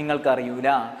നിങ്ങൾക്ക് അറിയൂല.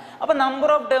 അപ്പം നമ്പർ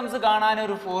ഓഫ് ടേംസ് കാണാൻ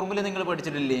ഒരു ഫോർമുല നിങ്ങൾ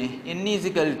പഠിച്ചിട്ടില്ലേ? N =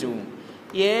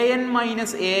 AN -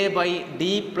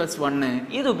 A/D+1.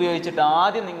 ഇത് ഉപയോഗിച്ചിട്ട്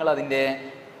ആദ്യം നിങ്ങൾ അതിൻ്റെ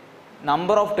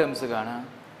നമ്പർ ഓഫ് ടേംസ് കാണുക.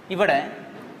 ഇവിടെ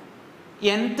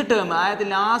nth ടേം, അതായത്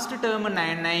last term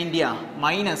 990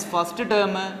 minus first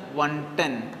term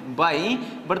 110 by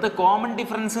ഇവിടുത്തെ കോമൺ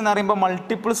ഡിഫറൻസ് എന്ന് പറയുമ്പോൾ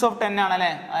മൾട്ടിപ്പിൾസ് ഓഫ് 10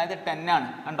 ആണല്ലേ? അതായത് 10 ആണ്.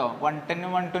 കണ്ടോ? 110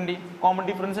 120 കോമൺ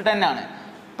ഡിഫറൻസ് 10 ആണ്.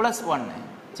 +1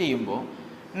 ചെയ്യുമ്പോൾ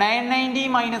 990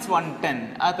 - 110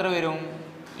 അത്ര വരും?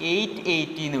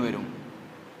 880 എന്ന് വരും.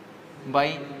 ബൈ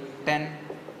 10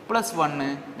 +1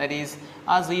 ദാറ്റ് ഈസ്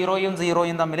ആ 0യും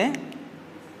തമ്മിൽ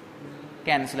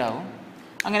ക്യാൻസൽ ആവും.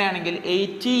 അങ്ങനെയാണെങ്കിൽ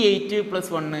 88 +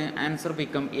 1 ആൻസർ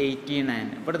ബിക്കം 89.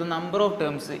 ഇവിടുത്തെ നമ്പർ ഓഫ്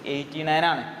ടേംസ് 89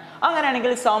 ആണ്.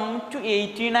 അങ്ങനെയാണെങ്കിൽ സം ടു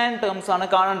 89 ടേംസ് ആണ്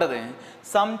കാണേണ്ടത്.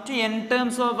 Some to n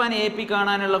terms of an AP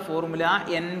കാണാനുള്ള formula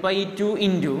n/2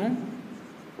 ×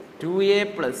 2a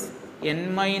 + n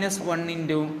 - 1 ×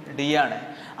 d ആണ്.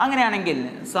 അങ്ങനെയാണെങ്കിൽ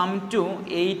സം ടു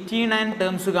 89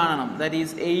 ടേംസ് കാണണം. ദാറ്റ്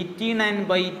ഈസ്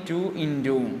 89/2 ×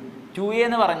 2a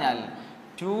എന്ന് പറഞ്ഞാൽ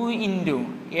 2 ×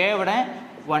 a ഇവിടെ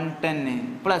 110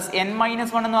 പ്ലസ് n -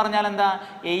 1 എന്ന് പറഞ്ഞാൽ എന്താ?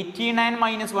 89 -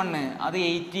 1 അത്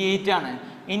 88 ആണ്.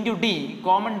 ഇൻറ്റു ഡി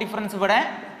കോമൺ ഡിഫറൻസ് ഇവിടെ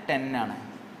 10 ആണ്.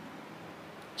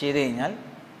 ചെയ്ത് കഴിഞ്ഞാൽ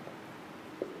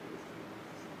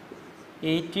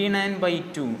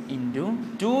 89/2 ×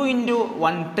 2 ×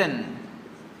 110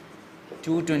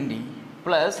 220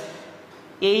 പ്ലസ്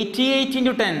 88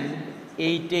 × 10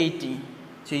 880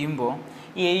 ചെയ്യുമ്പോൾ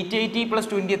ഈ 880 +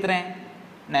 20 എത്ര?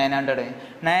 900.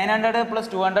 900 +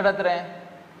 200 എത്ര?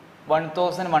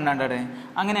 1100.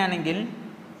 അങ്ങനെയാണെങ്കിൽ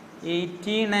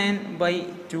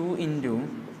 89/2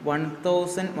 ×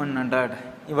 1100.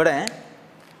 ഇവിടെ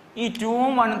ഈ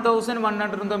 2ഉം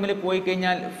 1100ഉം തമ്മിൽ പോയി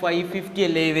കഴിഞ്ഞാൽ 550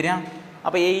 അല്ലേ വരിക?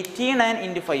 അപ്പോൾ 89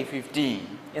 × 550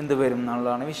 എന്ത് വരും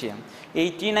എന്നുള്ളതാണ് വിഷയം.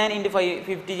 89 ×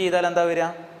 550 ചെയ്താൽ എന്താ വരിക?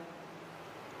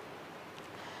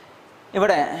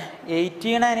 ഇവിടെ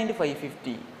 89 ×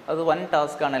 550 അത് 1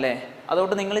 ടാസ്ക് ആണല്ലേ.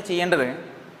 അതുകൊണ്ട് നിങ്ങൾ ചെയ്യേണ്ടത്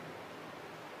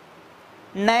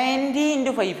 90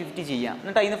 × 550 ചെയ്യാം.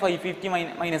 എന്നിട്ട് അതിന് 550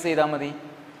 മൈനസ് ചെയ്താൽ മതി.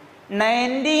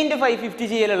 90 × 550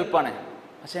 ചെയ്യൽ എളുപ്പമാണ്.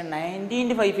 പക്ഷേ 90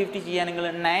 × 550 ചെയ്യാൻ നിങ്ങൾ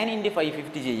 9 ×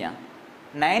 550 ചെയ്യാം.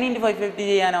 9 × 550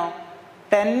 ചെയ്യാനോ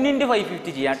 10 ×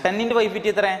 550 ചെയ്യാം. 10 × 550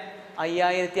 എത്ര?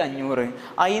 5500.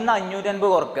 അതിൽ നിന്ന് 550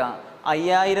 കുറക്കുക.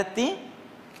 5500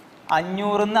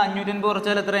 നിന്ന് 550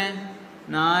 കുറച്ചാൽ എത്ര?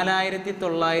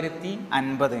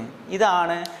 4950.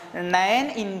 ഇതാണ്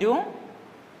 9 ×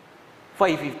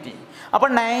 550. അപ്പോൾ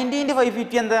 90 ×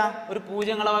 550 എന്താ? ഒരു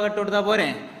 0 ഇട്ട് കൊടുത്താൽ പോരെ?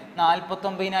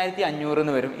 49500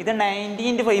 എന്ന് വരും. ഇത് 90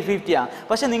 × 550 ആണ്.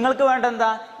 പക്ഷെ നിങ്ങൾക്ക് വേണ്ട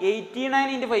എന്താ?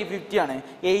 89 × 550 ആണ്.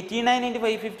 89 ×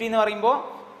 550 എന്ന് പറയുമ്പോൾ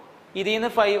ഇതിൽ നിന്ന്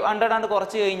 500 ആണ്ട്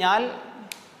കുറച്ച് കഴിഞ്ഞാൽ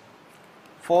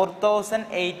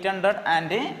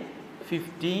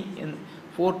 4850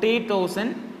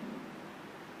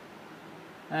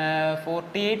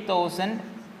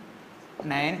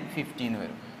 48,950 എന്ന്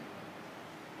വരും.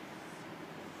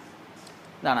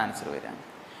 ഇതാണ് ആൻസർ വരിക.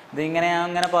 ഇതിങ്ങനെ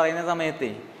അങ്ങനെ പറയുന്ന സമയത്ത്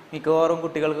മിക്കവാറും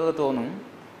കുട്ടികൾക്കൊക്കെ തോന്നും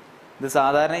ഇത്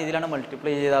സാധാരണ ഇതിലാണ്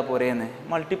മൾട്ടിപ്ലൈ ചെയ്താൽ പോരെയെന്ന്.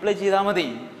 മൾട്ടിപ്ലൈ ചെയ്താൽ മതി.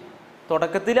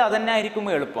 തുടക്കത്തിൽ അതന്നെ ആയിരിക്കും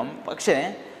എളുപ്പം. പക്ഷേ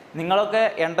നിങ്ങളൊക്കെ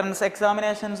എൻട്രൻസ്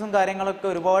എക്സാമിനേഷൻസും കാര്യങ്ങളൊക്കെ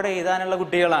ഒരുപാട് എഴുതാനുള്ള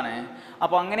കുട്ടികളാണ്.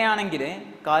 അപ്പോൾ അങ്ങനെയാണെങ്കിൽ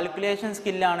കാൽക്കുലേഷൻ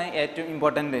സ്കില്ലാണ് ഏറ്റവും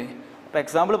ഇമ്പോർട്ടൻറ്റ്. ഇപ്പോൾ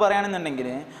എക്സാമ്പിൾ പറയുകയാണെന്നുണ്ടെങ്കിൽ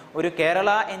ഒരു കേരള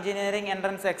എഞ്ചിനീയറിംഗ്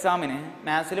എൻട്രൻസ് എക്സാമിന്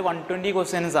മാത്സിൽ 120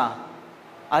 ക്വസ്റ്റ്യൻസാണ്.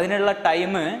 അതിനുള്ള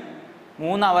ടൈം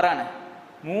 3 അവറാണ്.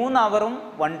 3 അവറും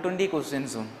 120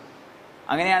 ക്വസ്റ്റ്യൻസും.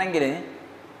 അങ്ങനെയാണെങ്കിൽ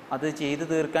അത് ചെയ്ത്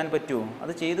തീർക്കാൻ പറ്റുമോ?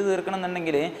 അത് ചെയ്ത് തീർക്കണം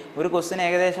എന്നുണ്ടെങ്കിൽ ഒരു ക്വസ്റ്റ്യൻ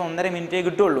ഏകദേശം 1.5 മിനിറ്റേ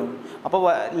കിട്ടുള്ളൂ. അപ്പോൾ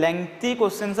ലെങ്തി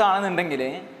ക്വസ്റ്റ്യൻസ് ആണെന്നുണ്ടെങ്കിൽ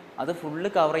അത് ഫുള്ള്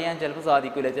കവർ ചെയ്യാൻ ചിലപ്പോൾ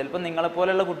സാധിക്കില്ല. ചിലപ്പോൾ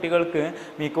നിങ്ങളെപ്പോലെയുള്ള കുട്ടികൾക്ക്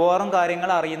മിക്കവാറും കാര്യങ്ങൾ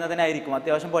അറിയുന്നതിനായിരിക്കും,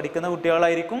 അത്യാവശ്യം പഠിക്കുന്ന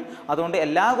കുട്ടികളായിരിക്കും. അതുകൊണ്ട്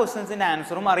എല്ലാ ക്വസ്റ്റ്യൻസിൻ്റെ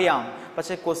ആൻസറും അറിയാം.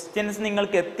 പക്ഷേ ക്വസ്റ്റ്യൻസ്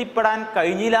നിങ്ങൾക്ക് എത്തിപ്പെടാൻ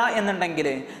കഴിഞ്ഞില്ല എന്നുണ്ടെങ്കിൽ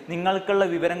നിങ്ങൾക്കുള്ള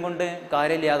വിവരം കൊണ്ട്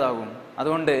കാര്യമില്ലാതാകും.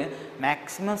 അതുകൊണ്ട്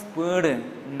മാക്സിമം സ്പീഡ്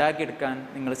ഉണ്ടാക്കിയെടുക്കാൻ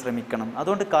നിങ്ങൾ ശ്രമിക്കണം.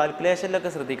 അതുകൊണ്ട്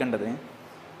കാൽക്കുലേഷനിലൊക്കെ ശ്രദ്ധിക്കേണ്ടത്,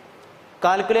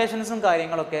 കാൽക്കുലേഷൻസും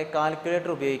കാര്യങ്ങളൊക്കെ കാൽക്കുലേറ്റർ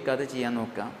ഉപയോഗിക്കാതെ ചെയ്യാൻ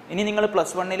നോക്കുക. ഇനി നിങ്ങൾ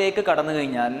 +1 കടന്നു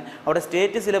കഴിഞ്ഞാൽ അവിടെ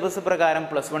സ്റ്റേറ്റ് സിലബസ് പ്രകാരം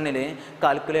 +1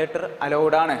 കാൽക്കുലേറ്റർ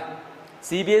അലൗഡാണ്.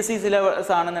 CBSE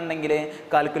സിലബസ് ആണെന്നുണ്ടെങ്കിൽ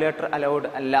കാൽക്കുലേറ്റർ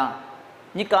അലൗഡ് അല്ല.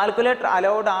 ഇനി കാൽക്കുലേറ്റർ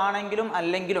അലൗഡ് ആണെങ്കിലും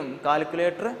അല്ലെങ്കിലും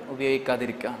കാൽക്കുലേറ്റർ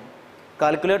ഉപയോഗിക്കാതിരിക്കുക.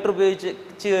 കാൽക്കുലേറ്റർ ഉപയോഗിച്ച്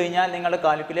കഴിഞ്ഞാൽ നിങ്ങളുടെ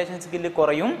കാൽക്കുലേഷൻ സ്കില്ല്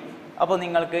കുറയും. അപ്പോൾ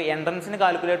നിങ്ങൾക്ക് എൻട്രൻസിന്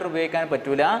കാൽക്കുലേറ്റർ ഉപയോഗിക്കാൻ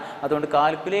പറ്റില്ല. അതുകൊണ്ട്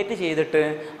കാൽക്കുലേറ്റ് ചെയ്തിട്ട്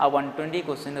ആ 120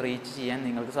 ക്വസ്റ്റ്യൻ റീച്ച് ചെയ്യാൻ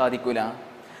നിങ്ങൾക്ക് സാധിക്കില്ല.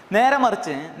 നേരെ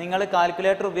മറിച്ച് നിങ്ങൾ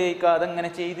കാൽക്കുലേറ്റർ ഉപയോഗിക്കാതെ ഇങ്ങനെ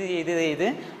ചെയ്ത്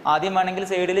ആദ്യം വേണമെങ്കിൽ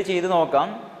സൈഡിൽ ചെയ്ത് നോക്കാം.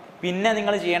 പിന്നെ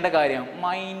നിങ്ങൾ ചെയ്യേണ്ട കാര്യം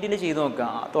മൈൻഡിൽ ചെയ്ത്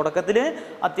നോക്കുക. തുടക്കത്തിൽ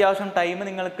അത്യാവശ്യം ടൈം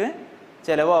നിങ്ങൾക്ക്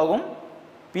ചിലവാകും.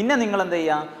 പിന്നെ നിങ്ങൾ എന്ത്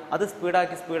ചെയ്യുക, അത്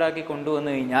സ്പീഡാക്കി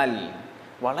കൊണ്ടുവന്നു കഴിഞ്ഞാൽ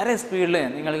വളരെ സ്പീഡിൽ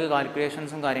നിങ്ങൾക്ക്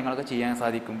കാൽക്കുലേഷൻസും കാര്യങ്ങളൊക്കെ ചെയ്യാൻ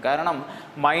സാധിക്കും. കാരണം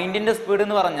മൈൻഡിൻ്റെ സ്പീഡ്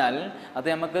എന്ന് പറഞ്ഞാൽ അത്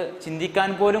നമുക്ക് ചിന്തിക്കാൻ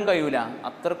പോലും കഴിയില്ല.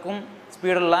 അത്രക്കും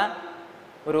സ്പീഡുള്ള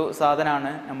ഒരു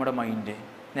സാധനമാണ് നമ്മുടെ മൈൻഡ്.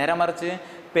 നേരെ മറിച്ച്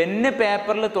പെന്ന്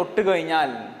പേപ്പറിൽ തൊട്ട് കഴിഞ്ഞാൽ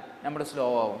നമ്മുടെ സ്ലോ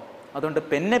ആവും. അതുകൊണ്ട്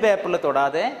പെന്ന് പേപ്പറിൽ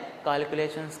തൊടാതെ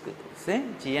കാൽക്കുലേഷൻസ്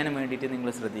ചെയ്യാൻ വേണ്ടിയിട്ട്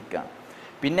നിങ്ങൾ ശ്രദ്ധിക്കുക.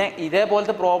 പിന്നെ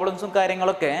ഇതേപോലത്തെ പ്രോബ്ലംസും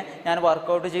കാര്യങ്ങളൊക്കെ ഞാൻ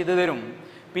വർക്കൗട്ട് ചെയ്തു തരും.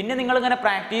 പിന്നെ നിങ്ങളിങ്ങനെ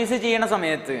പ്രാക്ടീസ് ചെയ്യണ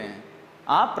സമയത്ത്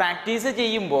ആ പ്രാക്ടീസ്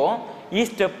ചെയ്യുമ്പോൾ ഈ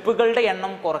സ്റ്റെപ്പുകളുടെ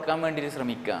എണ്ണം കുറക്കാൻ വേണ്ടിയിട്ട്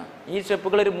ശ്രമിക്കുക. ഈ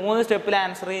സ്റ്റെപ്പുകൾ ഒരു 3 സ്റ്റെപ്പിൽ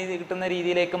ആൻസർ ചെയ്ത് കിട്ടുന്ന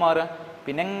രീതിയിലേക്ക് മാറുക.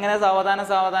 പിന്നെ ഇങ്ങനെ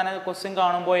സാവധാനം ക്വസ്റ്റ്യൻ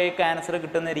കാണുമ്പോഴേക്ക് ആൻസർ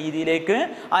കിട്ടുന്ന രീതിയിലേക്ക്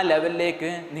ആ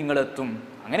ലെവലിലേക്ക് നിങ്ങളെത്തും.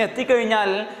 അങ്ങനെ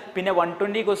എത്തിക്കഴിഞ്ഞാൽ പിന്നെ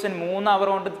 120 ക്വസ്റ്റ്യൻ 3 അവർ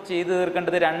കൊണ്ട് ചെയ്ത്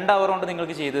തീർക്കേണ്ടത് 2 അവർ കൊണ്ട്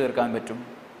നിങ്ങൾക്ക് ചെയ്ത് തീർക്കാൻ പറ്റും.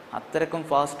 അത്രക്കും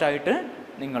ഫാസ്റ്റായിട്ട്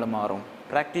നിങ്ങൾ മാറും.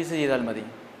 പ്രാക്ടീസ് ചെയ്താൽ മതി.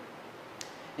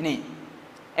 ഇനി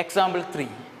example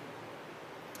 3.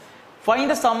 Find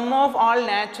the sum of all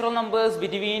natural numbers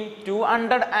between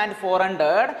 200 and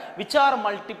 400 which are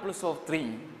multiples of 3.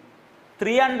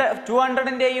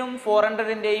 200-ൻ്റെയും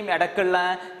 400-ൻ്റെയും ഇടയ്ക്കുള്ള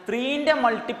 3ൻ്റെ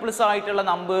മൾട്ടിപ്പിൾസ് ആയിട്ടുള്ള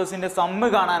നമ്പേഴ്സിൻ്റെ സമ്മ്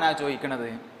കാണാനാണ് ചോദിക്കുന്നത്.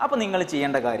 അപ്പോൾ നിങ്ങൾ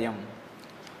ചെയ്യേണ്ട കാര്യം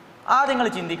നിങ്ങൾ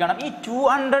ചിന്തിക്കണം, ഈ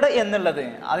 200 എന്നുള്ളത്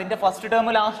അതിൻ്റെ ഫസ്റ്റ് ടേം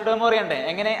ലാസ്റ്റ് ടേം അറിയണ്ടേ?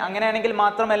 അങ്ങനെയാണെങ്കിൽ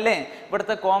മാത്രമല്ലേ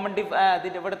ഇവിടുത്തെ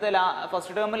ഇവിടുത്തെ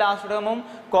first ടേമും last ടേമും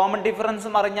common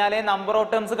ഡിഫറൻസും അറിഞ്ഞാലേ number of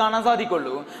terms കാണാൻ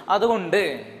സാധിക്കുള്ളൂ. അതുകൊണ്ട്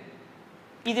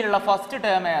ഇതിലുള്ള ഫസ്റ്റ്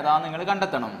ടേം ഏതാ നിങ്ങൾ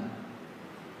കണ്ടെത്തണം.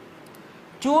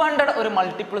 200 ഒരു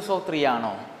മൾട്ടിപ്പിൾസ് ഓഫ് 3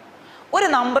 ആണോ? ഒരു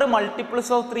നമ്പർ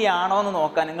മൾട്ടിപ്പിൾസ് ഓഫ് 3 ആണോ എന്ന്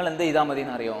നോക്കാൻ നിങ്ങൾ എന്ത് ചെയ്താൽ മതി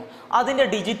എന്നറിയോ? അതിൻ്റെ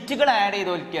ഡിജിറ്റുകൾ ആഡ്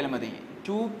ചെയ്ത് നോക്കിയാൽ മതി.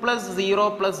 2 + 0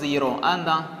 + 0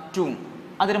 അതെന്താ 2.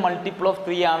 അതൊരു മൾട്ടിപ്പിൾ ഓഫ്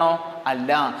 3 ആണോ?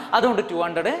 അല്ല. അതുകൊണ്ട്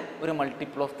 200 ഒരു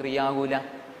മൾട്ടിപ്പിൾ ഓഫ് 3 ആകൂല.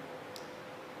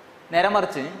 നേരെ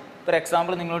മറിച്ച് ഫോർ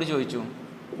എക്സാമ്പിൾ നിങ്ങളോട് ചോദിച്ചു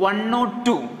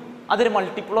 102 അതൊരു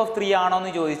മൾട്ടിപ്പിൾ ഓഫ് 3 ആണോ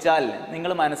എന്ന് ചോദിച്ചാൽ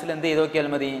നിങ്ങൾ മനസ്സിൽ എന്ത് ചെയ്ത് നോക്കിയാൽ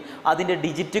മതി? അതിൻ്റെ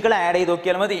ഡിജിറ്റുകൾ ആഡ് ചെയ്ത്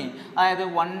നോക്കിയാൽ മതി. അതായത്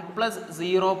 1 +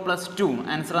 0 + 2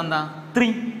 ആൻസർ എന്താ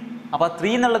 3. അപ്പോൾ 3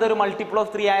 എന്നുള്ളത് ഒരു മൾട്ടിപ്പിൾ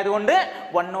ഓഫ് 3 ആയതുകൊണ്ട്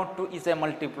 102 ഈസ് എ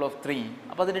മൾട്ടിപ്പിൾ ഓഫ് 3.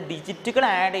 അപ്പോൾ അതിൻ്റെ ഡിജിറ്റുകൾ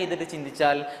ആഡ് ചെയ്തിട്ട്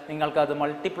ചിന്തിച്ചാൽ നിങ്ങൾക്ക് അത്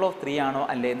മൾട്ടിപ്പിൾ ഓഫ് 3 ആണോ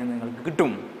അല്ലേ എന്ന് നിങ്ങൾക്ക്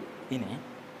കിട്ടും. ഇനി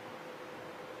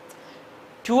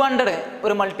 200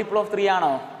 ഒരു മൾട്ടിപ്പിൾ ഓഫ് 3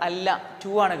 ആണോ? അല്ല,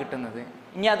 2 ആണ് കിട്ടുന്നത്.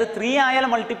 ഇനി അത് 3 ആയാൽ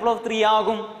മൾട്ടിപ്പിൾ ഓഫ് 3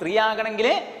 ആകും. 3 ആകണമെങ്കിൽ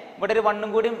ഇവിടെ ഒരു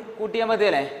 1 കൂടി കൂട്ടിയാൽ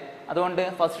മതിയല്ലേ? അതുകൊണ്ട്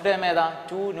ഫസ്റ്റ് ടേം ഏതാ?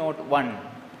 201.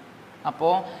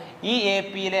 അപ്പോൾ ഈ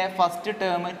AP-യിലെ ഫസ്റ്റ്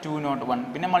ടേം 201.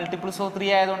 പിന്നെ മൾട്ടിപ്പിൾസ് ഓഫ് 3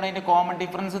 ആയതുകൊണ്ട് അതിൻ്റെ കോമൺ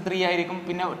ഡിഫറൻസ് 3 ആയിരിക്കും.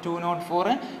 പിന്നെ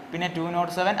 204, പിന്നെ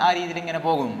 207 ആ രീതിയിൽ ഇങ്ങനെ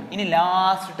പോകും. ഇനി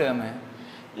ലാസ്റ്റ്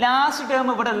ടേം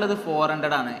ഇവിടെ ഉള്ളത്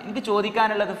 400 ആണ്. എനിക്ക്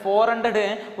ചോദിക്കാനുള്ളത് 400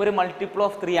 ഒരു മൾട്ടിപ്പിൾ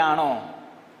ഓഫ് 3 ആണോ?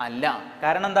 അല്ല.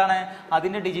 കാരണം എന്താണ്?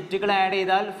 അതിൻ്റെ ഡിജിറ്റുകൾ ആഡ്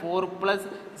ചെയ്താൽ 4 +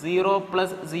 0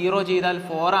 + 0 ചെയ്താൽ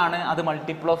 4 ആണ്. അത്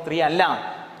മൾട്ടിപ്പിൾ ഓഫ് 3 അല്ല.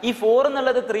 ഈ 4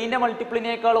 എന്നുള്ളത് 3ൻ്റെ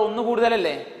മൾട്ടിപ്പിളിനേക്കാൾ 1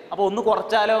 കൂടുതലല്ലേ? അപ്പോൾ 1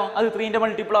 കുറച്ചാലോ അത് 3ൻ്റെ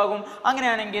മൾട്ടിപ്പിൾ ആകും.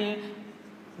 അങ്ങനെയാണെങ്കിൽ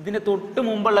ഇതിന് തൊട്ട്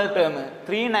മുമ്പുള്ള ടേം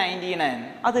 399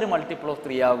 അതൊരു മൾട്ടിപ്പിൾ ഓഫ്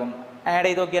 3 ആകും. ആഡ്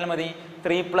ചെയ്ത് നോക്കിയാൽ മതി.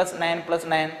 3 + 9 +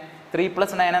 9 3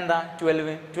 + 9 എന്താ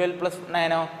 12. 12 +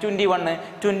 9 21.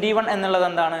 21 എന്നുള്ളത്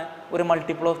എന്താണ്? ഒരു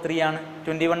മൾട്ടിപ്പിൾ ഓഫ് 3 ആണ്.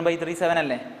 21/3 7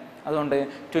 അല്ലേ? അതുകൊണ്ട്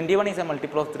 21 ഈസ് എ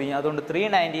മൾട്ടിപ്പിൾ ഓഫ് 3. അതുകൊണ്ട്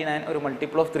 399 ഒരു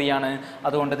മൾട്ടിപ്പിൾ ഓഫ് 3 ആണ്.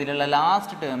 അതുകൊണ്ട് ഇതിലുള്ള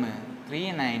ലാസ്റ്റ് ടേം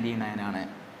 399 ആണ്.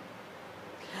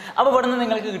 അപ്പോൾ ഇവിടുന്ന്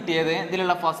നിങ്ങൾക്ക് കിട്ടിയത്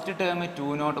ഇതിലുള്ള ഫസ്റ്റ് ടേം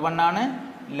 201 ആണ്,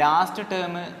 ലാസ്റ്റ്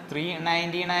ടേം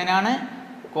 399 ആണ്.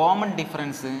 കോമൺ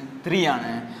ഡിഫറൻസ് 3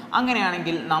 ആണ്.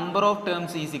 അങ്ങനെയാണെങ്കിൽ number of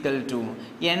terms is equal to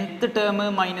nth term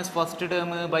minus first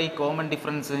term by common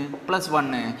difference plus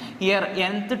 1. Here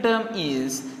nth term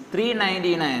is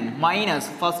 399 minus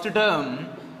first term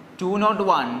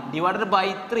 201 divided by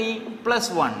 3 plus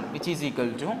 1 which is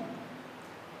equal to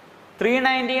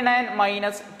 399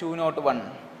 minus 201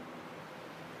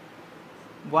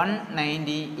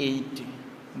 198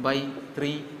 by 3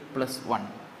 plus 1.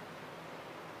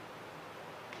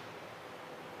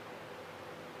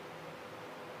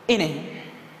 ഇനി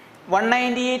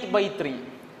 198 by 3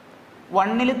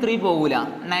 1ൽ 3 പോകൂല,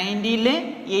 90ൽ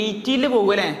 80ൽ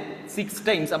പോകൂലേ 6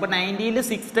 times. അപ്പോൾ 90ൽ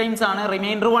 6 times ആണ്,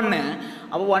 reminder 1.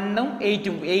 അപ്പോൾ 1ഉം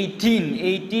 8ഉം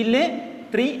 18ൽ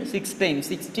 3 6 times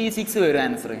 66 വരും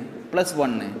answer plus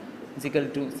 1 is equal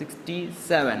to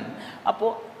 67.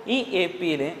 അപ്പോൾ ഈ A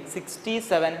പിയിൽ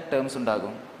 67 ടേംസ്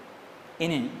ഉണ്ടാകും.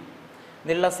 ഇനി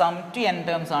ഇതിലുള്ള സം ടു എൻ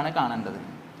ടേംസ് ആണ് കാണേണ്ടത്.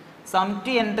 സം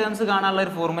ടു എൻ ടേംസ് കാണാനുള്ള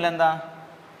ഒരു ഫോർമുല എന്താ?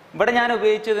 ഇവിടെ ഞാൻ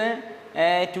ഉപയോഗിച്ചത്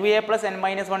 2a + n -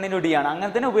 1 d ആണ്.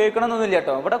 അങ്ങനെ തന്നെ ഉപയോഗിക്കണമെന്നൊന്നുമില്ല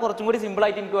കേട്ടോ. ഇവിടെ കുറച്ചും കൂടി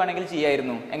സിമ്പിളായിട്ട് എനിക്ക് വേണമെങ്കിൽ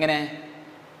ചെയ്യായിരുന്നു. എങ്ങനെ?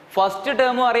 ഫസ്റ്റ്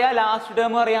ടേമും അറിയാം, ലാസ്റ്റ്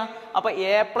ടേമും അറിയാം. അപ്പോൾ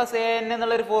a + an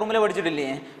എന്നുള്ളൊരു formula പഠിച്ചിട്ടില്ലേ?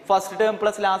 First term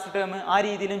plus last term, ആ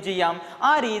രീതിയിലും ചെയ്യാം.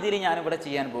 ആ രീതിയിൽ ഞാനിവിടെ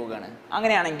ചെയ്യാൻ പോവുകയാണ്.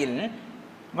 അങ്ങനെയാണെങ്കിൽ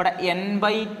ഇവിടെ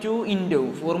n/2 ഇൻറ്റു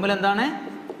ഫോർമുല എന്താണ്?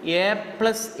 a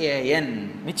 + an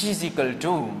which is equal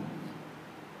to,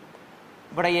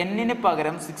 ഇവിടെ എന്നിന്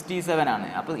പകരം 67 ആണ്.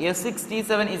 അപ്പോൾ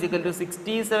S67 is equal to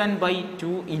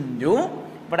 67/2 into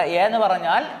ഇവിടെ എ എന്ന്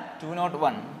പറഞ്ഞാൽ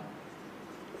 201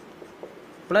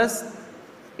 പ്ലസ്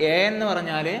എ എന്ന്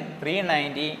പറഞ്ഞാൽ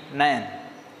 399.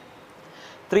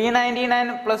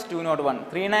 399 പ്ലസ് 201,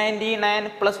 399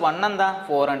 പ്ലസ് 1 എന്താ?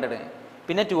 400,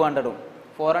 പിന്നെ 200ഉം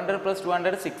 400 പ്ലസ്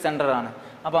 200 600 ആണ്.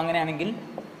 അപ്പോൾ അങ്ങനെയാണെങ്കിൽ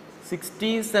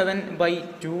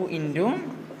 67/2 ഇൻറ്റു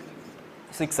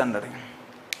 600.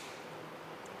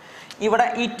 ഇവിടെ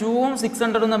ഈ 2ഉം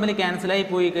 600ഉം തമ്മിൽ ക്യാൻസലായി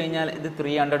പോയി കഴിഞ്ഞാൽ ഇത്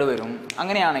 300 വരും.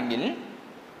 അങ്ങനെയാണെങ്കിൽ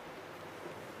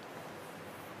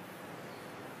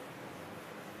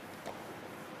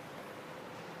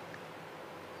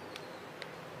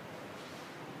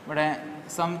ഇവിടെ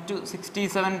some to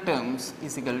 67 terms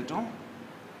is equal to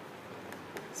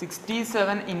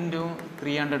 67 into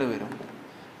 300 വരും.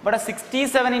 ഇവിടെ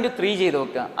 67 ഇൻറ്റു 3 ചെയ്ത്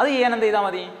നോക്കുക. അത് ചെയ്യാൻ എന്ത് ചെയ്താൽ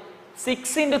മതി?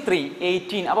 6 ഇൻറ്റു 3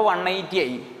 18, അപ്പോൾ 180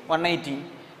 ആയി. 180.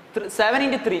 7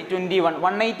 ഇൻറ്റു 3 21,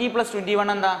 180 പ്ലസ് 21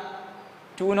 എന്താ?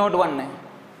 201,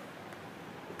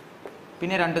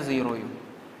 പിന്നെ 2 സീറോയും.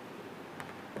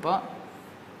 അപ്പോൾ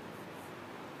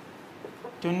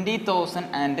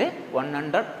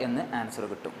 20,100 എന്ന് ആൻസർ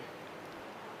കിട്ടും.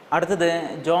 അടുത്തത്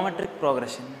ജോമെട്രിക്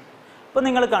പ്രോഗ്രഷൻ. ഇപ്പോൾ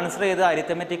നിങ്ങൾ കൺസിഡർ ചെയ്ത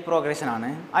അരിത്തമെറ്റിക് പ്രോഗ്രഷൻ ആണ്.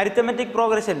 അരിത്തമെറ്റിക്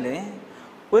പ്രോഗ്രഷനിൽ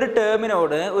ഒരു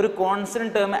ടേമിനോട് ഒരു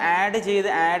കോൺസ്റ്റന്റ് ടേം ആഡ്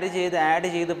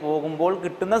ചെയ്ത് പോകുമ്പോൾ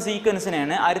കിട്ടുന്ന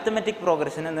സീക്വൻസിനെയാണ് അരിത്തമെറ്റിക്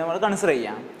പ്രോഗ്രഷൻ എന്ന് നമ്മൾ കൺസിഡർ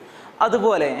ചെയ്യാം.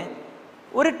 അതുപോലെ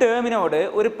ഒരു ടേമിനോട്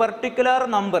ഒരു പർട്ടിക്കുലർ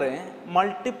നമ്പർ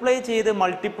മൾട്ടിപ്ലൈ ചെയ്ത്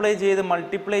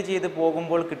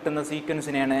പോകുമ്പോൾ കിട്ടുന്ന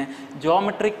സീക്വൻസിനെയാണ്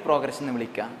ജോമെട്രിക് പ്രോഗ്രഷൻ എന്ന്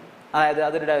വിളിക്കുക. അതായത്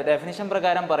അതൊരു ഡെഫിനിഷൻ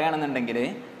പ്രകാരം പറയുകയാണെന്നുണ്ടെങ്കിൽ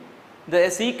the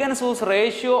sequence whose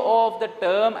ratio of the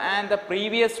term and the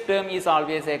previous term is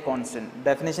always a constant.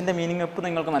 ഡെഫിനിഷൻ്റെ meaning ഇപ്പോൾ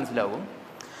നിങ്ങൾക്ക് മനസ്സിലാവും.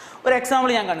 ഒരു എക്സാമ്പിൾ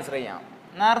ഞാൻ കൺസിഡർ ചെയ്യാം.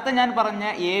 നേരത്തെ ഞാൻ പറഞ്ഞ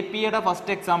എ പിയുടെ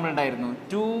ഫസ്റ്റ് എക്സാമ്പിൾ ഉണ്ടായിരുന്നു.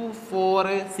 2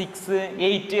 4 6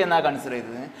 8 എന്നാണ് കൺസിഡർ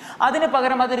ചെയ്തത്. അതിന്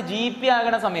പകരം അതൊരു ജി പി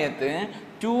ആകുന്ന സമയത്ത്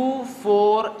 2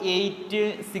 4 8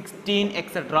 16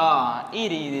 എക്സെട്രാ ഈ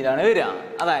രീതിയിലാണ് വരിക.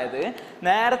 അതായത്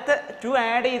നേരത്തെ 2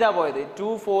 ആഡ് ചെയ്താൽ പോയത്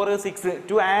 2 4 6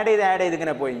 2 ആഡ് ചെയ്ത്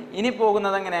ഇങ്ങനെ പോയി. ഇനി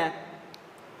പോകുന്നത് എങ്ങനെ?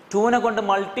 2നെ കൊണ്ട്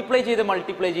മൾട്ടിപ്ലൈ ചെയ്ത്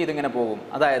ഇങ്ങനെ പോകും.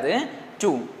 അതായത്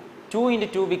 2 into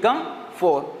 2 become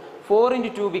 4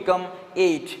 into 2 become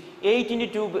 8 into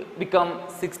 2 become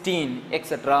 16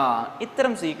 et cetera.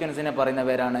 ഇത്തരം സീക്വൻസിനെ പറയുന്ന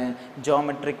പേരാണ്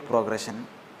ജോമെട്രിക് പ്രോഗ്രഷൻ.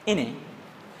 ഇനി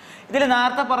ഇതിൽ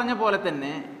നേരത്തെ പറഞ്ഞ പോലെ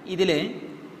തന്നെ ഇതിൽ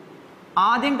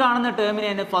ആദ്യം കാണുന്ന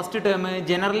ടേമിനെയാണ് first term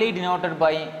generally denoted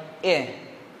by A.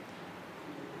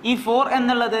 ഈ 4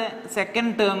 എന്നുള്ളത്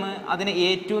സെക്കൻഡ് ടേം, അതിന്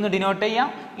A2 എന്ന് ഡിനോട്ട് ചെയ്യാം.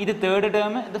 ഇത് തേർഡ്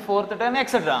ടേം, ഇത് ഫോർത്ത് ടേം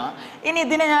എക്സെട്രാ. ഇനി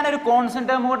ഇതിനെ ഞാനൊരു കോൺസ്റ്റന്റ്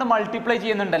ടേം കൊണ്ട് മൾട്ടിപ്ലൈ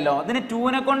ചെയ്യുന്നുണ്ടല്ലോ. ഇതിന്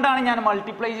 2നെ കൊണ്ടാണ് ഞാൻ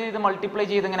മൾട്ടിപ്ലൈ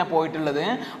ചെയ്ത് ഇങ്ങനെ പോയിട്ടുള്ളത്.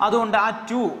 അതുകൊണ്ട് ആ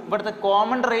 2 ഇവിടുത്തെ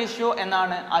കോമൺ റേഷ്യോ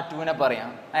എന്നാണ് ആ 2നെ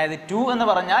പറയാം. അതായത് 2 എന്ന്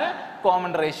പറഞ്ഞാൽ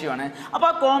കോമൺ റേഷ്യോ ആണ്. അപ്പോൾ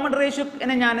ആ കോമൺ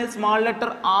റേഷ്യോനെ ഞാൻ സ്മാൾ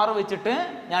ലെറ്റർ R വെച്ചിട്ട്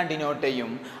ഞാൻ ഡിനോട്ട്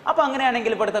ചെയ്യും. അപ്പോൾ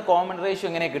അങ്ങനെയാണെങ്കിൽ ഇവിടുത്തെ കോമൺ റേഷ്യോ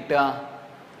എങ്ങനെ കിട്ടുക?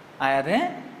 അതായത്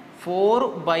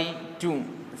 4/2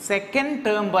 second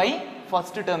term by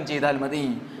first term ചെയ്താൽ മതി.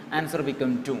 Answer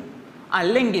become 2.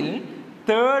 അല്ലെങ്കിൽ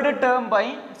third term by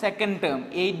second term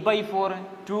 8/4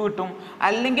 2 കിട്ടും.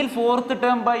 അല്ലെങ്കിൽ fourth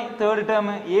term by third term,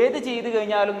 ഏത് ചെയ്ത്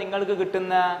കഴിഞ്ഞാലും നിങ്ങൾക്ക്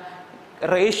കിട്ടുന്ന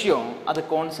റേഷ്യോ അത്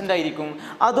കോൺസ്റ്റൻ്റ് ആയിരിക്കും.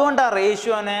 അതുകൊണ്ട് ആ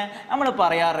റേഷ്യോനെ നമ്മൾ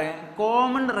പറയാറ്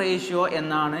കോമൺ റേഷ്യോ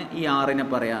എന്നാണ് ഈ ആറിനെ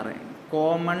പറയാറ്.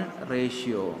 Common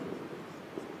ratio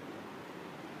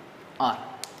R.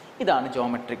 ഇതാണ്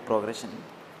geometric progression.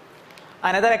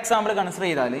 Another example consider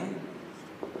ചെയ്താൽ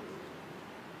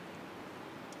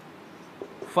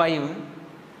 5,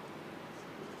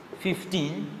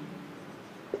 15,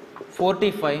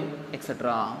 45 എക്സെട്ര.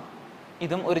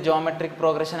 ഇതും ഒരു ജോമെട്രിക്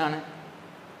പ്രോഗ്രഷനാണ്.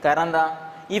 കാരണം എന്താ,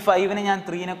 ഈ 5നെ ഞാൻ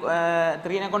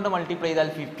 3നെ കൊണ്ട് മൾട്ടിപ്ലൈ ചെയ്താൽ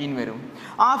 15 വരും.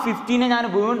 ആ 15നെ ഞാൻ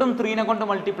വീണ്ടും 3നെ കൊണ്ട്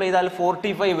മൾട്ടിപ്ലൈ ചെയ്താൽ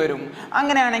 45 വരും.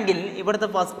 അങ്ങനെയാണെങ്കിൽ ഇവിടുത്തെ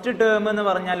ഫസ്റ്റ് ടേം എന്ന്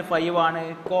പറഞ്ഞാൽ 5 ആണ്.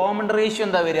 കോമൺ റേഷ്യോ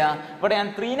എന്താ വരിക? ഇവിടെ ഞാൻ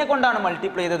 3നെ കൊണ്ടാണ്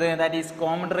മൾട്ടിപ്ലൈ ചെയ്തത്. ദാറ്റ് ഈസ്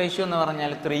കോമൺ റേഷ്യോ എന്ന്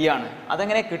പറഞ്ഞാൽ 3 ആണ്.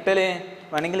 അതെങ്ങനെ കിട്ടല്?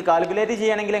 വേണമെങ്കിൽ കാൽക്കുലേറ്റ്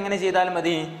ചെയ്യണമെങ്കിൽ എങ്ങനെ ചെയ്താലും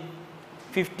മതി.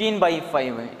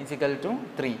 15/5 =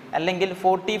 3, അല്ലെങ്കിൽ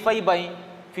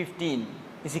 45/15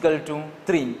 =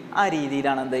 3. ആ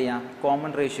രീതിയിലാണ് എന്ത് ചെയ്യുക?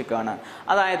 കോമൺ റേഷ്യോ കാണുക.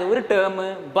 അതായത് ഒരു ടേം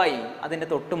ബൈ അതിൻ്റെ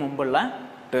തൊട്ട് മുമ്പുള്ള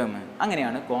ടേം.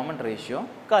 അങ്ങനെയാണ് കോമൺ റേഷ്യോ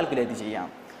കാൽക്കുലേറ്റ് ചെയ്യാം.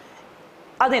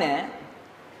 അതിനെ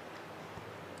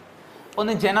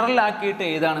ഒന്ന് ജനറൽ ആക്കിയിട്ട്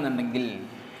എഴുതാണെന്നുണ്ടെങ്കിൽ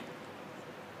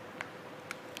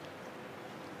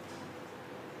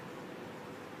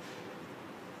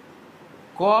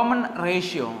common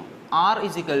ratio R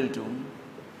 =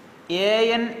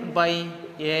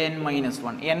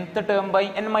 an/an-1. nth term by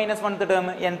n-1th term,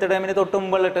 nth ടേമിന് തൊട്ട്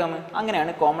മുമ്പുള്ള ടേം.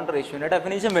 അങ്ങനെയാണ് കോമൺ റേഷ്യോയുടെ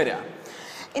ഡെഫിനിഷൻ വരിക.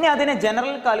 ഇനി അതിനെ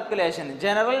ജനറൽ കാൽക്കുലേഷൻ,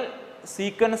 ജനറൽ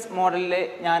സീക്വൻസ് മോഡലിൽ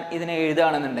ഞാൻ ഇതിനെ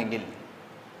എഴുതുകയാണെന്നുണ്ടെങ്കിൽ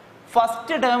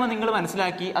ഫസ്റ്റ് ടേം നിങ്ങൾ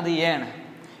മനസ്സിലാക്കി അത് എ ആണ്.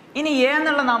 ഇനി എ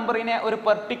എന്നുള്ള നമ്പറിനെ ഒരു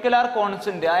പെർട്ടിക്കുലർ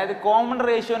കോൺസ്റ്റന്റ്, അതായത് കോമൺ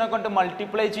റേഷ്യോനെ കൊണ്ട്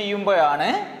മൾട്ടിപ്ലൈ ചെയ്യുമ്പോഴാണ്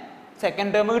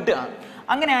സെക്കൻഡ് ടേം കിട്ടുക.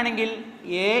 അങ്ങനെയാണെങ്കിൽ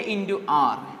a ×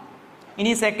 r.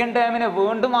 ഇനി സെക്കൻഡ് ടേമിനെ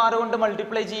വീണ്ടും r കൊണ്ട്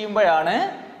മൾട്ടിപ്ലൈ ചെയ്യുമ്പോഴാണ്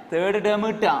തേർഡ് ടേം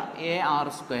കിട്ടുക,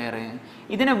 ar².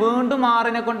 ഇതിനെ വീണ്ടും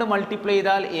r-നെ കൊണ്ട് മൾട്ടിപ്ലൈ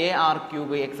ചെയ്താൽ ar³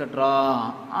 എക്സെട്ര.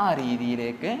 ആ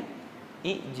രീതിയിലേക്ക്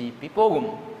ഈ GP പോകും.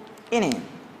 ഇനി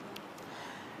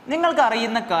നിങ്ങൾക്ക്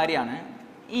അറിയുന്ന കാര്യമാണ്,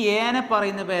 ഈ എനെ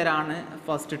പറയുന്ന പേരാണ്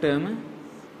ഫസ്റ്റ് ടേം,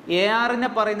 ar-നെ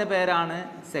പറയുന്ന പേരാണ്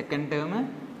സെക്കൻഡ് ടേം,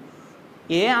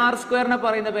 ar²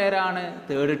 പറയുന്ന പേരാണ്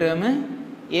തേർഡ് ടേം,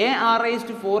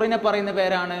 ar⁴ പറയുന്ന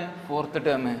പേരാണ് ഫോർത്ത്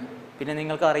ടേം. പിന്നെ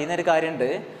നിങ്ങൾക്ക് അറിയുന്ന ഒരു കാര്യമുണ്ട്,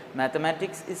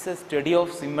 mathematics is A study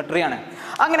of symmetry ആണ്.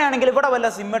 അങ്ങനെയാണെങ്കിൽ ഇവിടെ വല്ല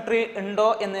സിമ്മട്രി ഉണ്ടോ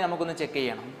എന്ന് നമുക്കൊന്ന് ചെക്ക്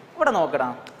ചെയ്യണം. ഇവിടെ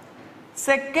നോക്കണം,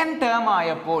 സെക്കൻഡ് ടേം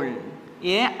ആയപ്പോൾ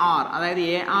ar, അതായത്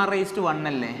ar⁴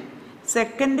 അല്ലേ,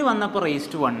 സെക്കൻഡ് വന്നപ്പോൾ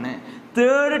 ⁻1,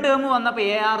 തേർഡ് ടേം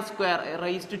വന്നപ്പോൾ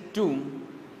ar²⁻²,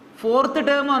 ഫോർത്ത്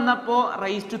ടേം വന്നപ്പോൾ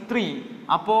 ⁻3,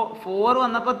 അപ്പോൾ 4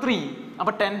 വന്നപ്പോൾ 3.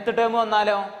 അപ്പോൾ 10th ടേം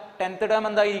വന്നാലോ, 10th ടേം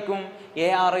എന്തായിരിക്കും?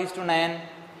 ar⁹.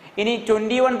 ഇനി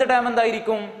 21th ടേം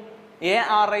എന്തായിരിക്കും?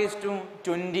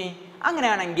 ar⁻20.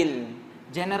 അങ്ങനെയാണെങ്കിൽ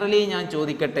ജനറലി ഞാൻ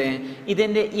ചോദിക്കട്ടെ,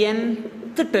 ഇതിൻ്റെ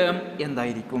nth ടേം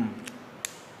എന്തായിരിക്കും?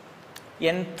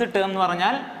 nth ടേം എന്ന്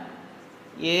പറഞ്ഞാൽ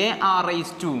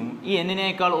ar⁻2, ഈ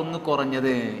n-നേക്കാൾ ഒന്ന്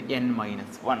കുറഞ്ഞത്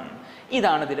n-1.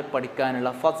 ഇതാണ് ഇതിൽ പഠിക്കാനുള്ള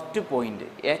ഫസ്റ്റ് പോയിന്റ്.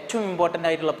 ഏറ്റവും ഇമ്പോർട്ടൻ്റ്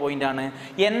ആയിട്ടുള്ള പോയിന്റ് ആണ്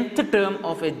nth term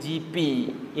of A GP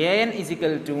an =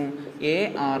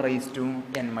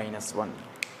 ar⁻n-1.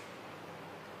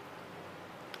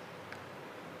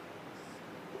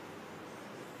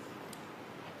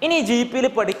 ഇനി GPയിൽ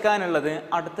പഠിക്കാനുള്ളത്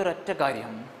അടുത്തൊരൊറ്റ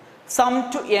കാര്യം, some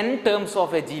to n terms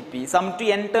of A GP. Some to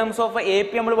n terms of AP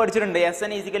നമ്മൾ പഠിച്ചിട്ടുണ്ട്,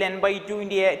 Sn = n/2 ×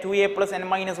 2a +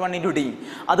 n-1 × d.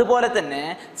 അതുപോലെ തന്നെ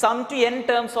some to n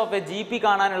terms of A GP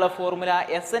കാണാനുള്ള formula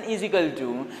Sn =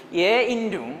 a ×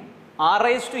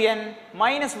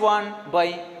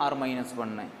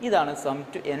 r⁻n-1/r-1. ഇതാണ് some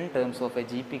to n terms of A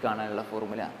GP കാണാനുള്ള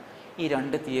formula. ഈ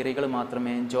രണ്ട് തിയറികൾ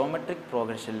മാത്രമേ ജോമെട്രിക്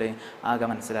പ്രോഗ്രഷനിൽ ആകെ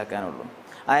മനസ്സിലാക്കാനുള്ളൂ.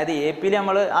 അതായത് AP-യിൽ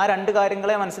നമ്മൾ ആ രണ്ട്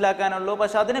കാര്യങ്ങളെ മനസ്സിലാക്കാനുള്ളൂ.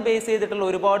 പക്ഷെ അതിനെ ബേസ് ചെയ്തിട്ടുള്ള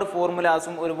ഒരുപാട്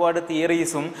ഫോർമുലാസും ഒരുപാട്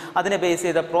തിയറീസും അതിനെ ബേസ്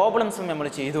ചെയ്ത പ്രോബ്ലംസും നമ്മൾ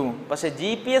ചെയ്തു. പക്ഷെ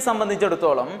GP-യെ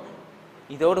സംബന്ധിച്ചിടത്തോളം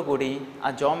ഇതോടുകൂടി ആ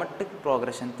ജോമെട്രിക്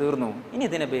പ്രോഗ്രഷൻ തീർന്നു. ഇനി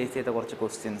ഇതിനെ ബേസ് ചെയ്ത കുറച്ച്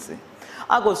ക്വസ്റ്റ്യൻസ്,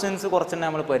 ആ ക്വസ്റ്റ്യൻസ് കുറച്ചെണ്ണം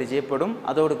നമ്മൾ പരിചയപ്പെടും.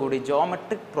 അതോടുകൂടി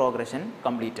ജോമെട്രിക് പ്രോഗ്രഷൻ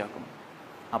കംപ്ലീറ്റ് ആക്കും.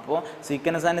 അപ്പോൾ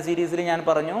സീക്വൻസ് ആൻഡ് സീരീസിൽ ഞാൻ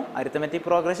പറഞ്ഞു അരിത്തമെറ്റിക്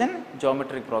പ്രോഗ്രഷൻ,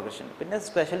 ജോമെട്രിക് പ്രോഗ്രഷൻ, പിന്നെ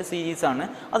സ്പെഷ്യൽ സീരീസാണ്.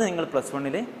 അത് നിങ്ങൾ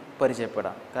 +1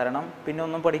 പരിചയപ്പെടാം. കാരണം പിന്നെ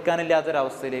ഒന്നും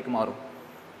പഠിക്കാനില്ലാത്തൊരവസ്ഥയിലേക്ക് മാറും.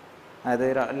 അതായത്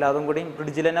എല്ലാതും കൂടി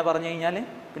ബ്രിഡ്ജിൽ തന്നെ പറഞ്ഞു കഴിഞ്ഞാൽ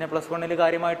പിന്നെ +1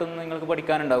 കാര്യമായിട്ടൊന്നും നിങ്ങൾക്ക്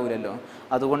പഠിക്കാനുണ്ടാവില്ലല്ലോ.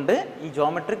 അതുകൊണ്ട് ഈ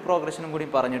ജോമെട്രിക് പ്രോഗ്രഷനും കൂടി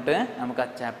പറഞ്ഞിട്ട് നമുക്ക് ആ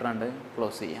ചാപ്റ്റർ കണ്ട്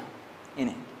ക്ലോസ് ചെയ്യാം.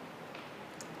 ഇനി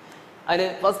അതിൽ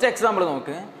ഫസ്റ്റ് എക്സാമ്പിൾ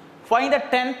നോക്ക്. Find the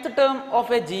 10th term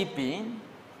of A GP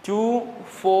 2,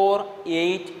 4,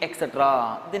 8 etcetera.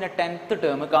 ഇതിൻ്റെ 10th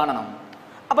ടേം കാണണം.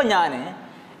 അപ്പം ഞാൻ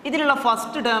ഇതിലുള്ള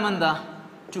ഫസ്റ്റ് ടേം എന്താ?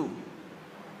 2.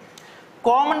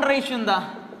 കോമൺ റേഷ്യോ എന്താ?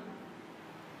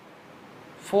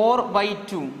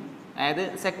 4/2. അതായത്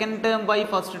second term by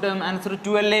first term answer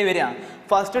 2 അല്ലേ വരിക.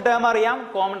 ഫസ്റ്റ് ടേം അറിയാം,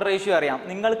 കോമൺ റേഷ്യോ അറിയാം.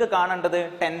 നിങ്ങൾക്ക് കാണേണ്ടത്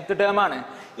 10th ടേം ആണ്.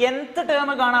 nth ടേം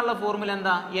കാണാനുള്ള ഫോർമുല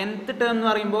എന്താ? nth ടേം എന്ന്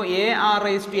പറയുമ്പോൾ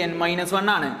AR⁻n−1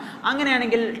 ആണ്.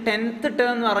 അങ്ങനെയാണെങ്കിൽ 10th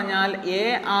ടേം എന്ന് പറഞ്ഞാൽ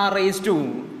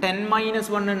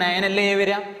AR⁻10−1 9 അല്ലേ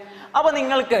വരിക. അപ്പോൾ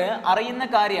നിങ്ങൾക്ക് അറിയുന്ന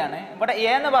കാര്യമാണ്. ഇവിടെ A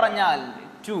എന്ന് പറഞ്ഞാൽ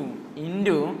 2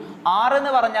 ഇൻറ്റു R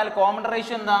എന്ന് പറഞ്ഞാൽ കോമൺ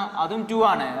റേഷ്യോ എന്താ? അതും 2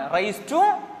 ആണ്.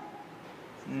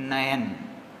 ⁻9.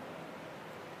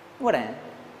 ഇവിടെ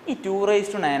ഈ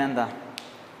 2⁻9 എന്താ?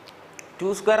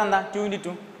 2² എന്താ? 2 ×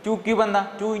 2. 2³ എന്താ?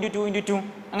 2 × 2 × 2.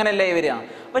 അങ്ങനെയല്ലേ വരിക.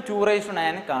 അപ്പോൾ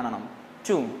 2⁻9 കാണണം.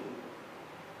 2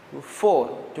 4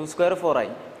 2² 4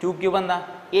 ആയി. 2³ എന്താ?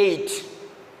 8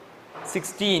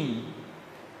 16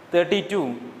 32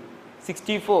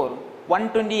 64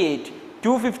 128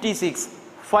 256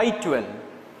 512.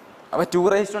 അപ്പോൾ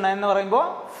 2⁻9 എന്ന് പറയുമ്പോൾ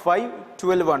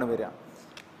 512 ആണ് വരിക.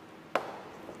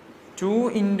 2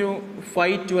 ×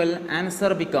 512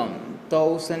 ആൻസർ ബിക്കം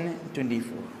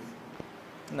 1024.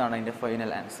 ഇതാണ് അതിൻ്റെ ഫൈനൽ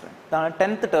ആൻസർ. ഇതാണ്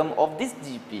 10th term of this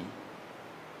GP.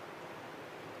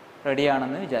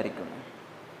 റെഡിയാണെന്ന് വിചാരിക്കുന്നു.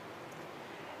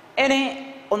 ഇനി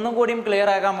ഒന്നും കൂടിയും ക്ലിയർ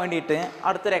ആകാൻ വേണ്ടിയിട്ട്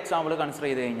അടുത്തൊരു എക്സാമ്പിൾ കൺസിഡർ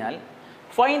ചെയ്ത് കഴിഞ്ഞാൽ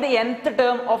find the nth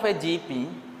term of A GP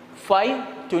 5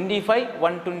 25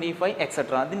 125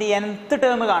 etcetera. അതിൻ്റെ nth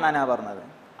ടേം കാണാനാണ് പറഞ്ഞത്.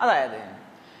 അതായത്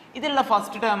ഇതിലുള്ള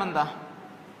ഫസ്റ്റ് ടേം എന്താ?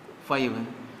 5.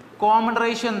 കോമൺ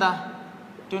റേഷ്യോ എന്താ?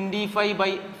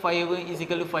 25/5 =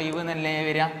 5 എന്നല്ലേ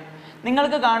വരിക.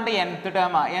 നിങ്ങൾക്ക് കാണേണ്ട nth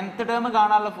ടേം. nth ടേം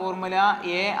കാണാനുള്ള ഫോർമുല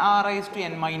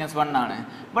AR⁻n−1 ആണ്.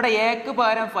 ഇവിടെ എക്ക്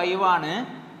പകരം 5 ആണ്,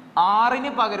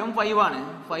 ആറിന് പകരം 5 ആണ്.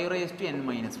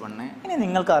 5⁻n−1. ഇനി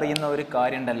നിങ്ങൾക്ക് അറിയുന്ന ഒരു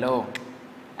കാര്യം ഉണ്ടല്ലോ,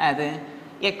 അതായത്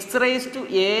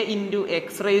x⁻a ×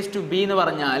 x⁻b എന്ന്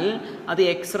പറഞ്ഞാൽ അത്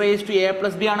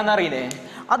x⁻a+b ആണെന്ന് അറിയില്ലേ.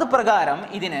 അത് പ്രകാരം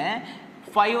ഇതിന്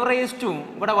 5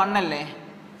 ഇവിടെ 1 അല്ലേ,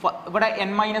 ഇവിടെ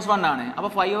n−1 ആണ്.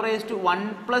 അപ്പോൾ 5⁻1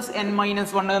 +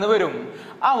 n−1 എന്ന് വരും.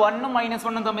 ആ 1ഉം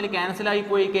 -1ഉം തമ്മിൽ ക്യാൻസൽ ആയി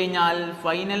പോയി കഴിഞ്ഞാൽ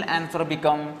ഫൈനൽ ആൻസർ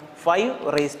ബിക്കം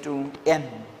 5⁻n.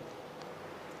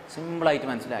 സിമ്പിളായിട്ട്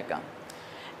മനസ്സിലാക്കാം.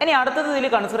 ഇനി അടുത്തത് ഇതിൽ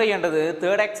കൺസിഡർ ചെയ്യേണ്ടത്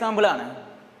തേർഡ് എക്സാമ്പിൾ ആണ്.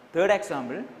 Third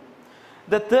example,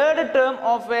 the third term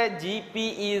of a GP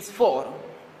is 4.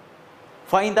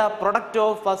 Find the product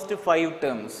of first 5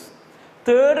 terms.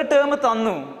 Third term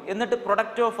തന്നു, എന്നിട്ട്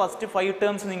പ്രൊഡക്റ്റ് ഓഫ് ഫസ്റ്റ് 5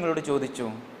 ടേംസ് നിങ്ങളോട് ചോദിച്ചു.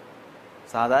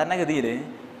 സാധാരണഗതിയിൽ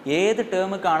ഏത്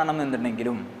ടേം കാണണം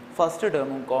എന്നുണ്ടെങ്കിലും ഫസ്റ്റ്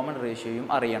ടേമും കോമൺ റേഷ്യോയും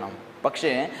അറിയണം.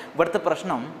 പക്ഷേ ഇവിടുത്തെ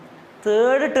പ്രശ്നം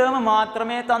തേർഡ് ടേം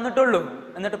മാത്രമേ തന്നിട്ടുള്ളൂ,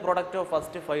 എന്നിട്ട് പ്രൊഡക്റ്റ് ഓഫ്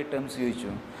ഫസ്റ്റ് 5 ടേംസ്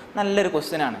ചോദിച്ചു. നല്ലൊരു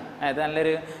ക്വസ്റ്റ്യനാണ്. അതായത്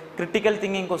നല്ലൊരു ക്രിട്ടിക്കൽ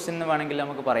തിങ്കിങ് ക്വസ്റ്റ്യൻ എന്ന് വേണമെങ്കിൽ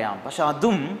നമുക്ക് പറയാം. പക്ഷെ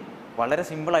അതും വളരെ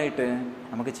സിമ്പിളായിട്ട്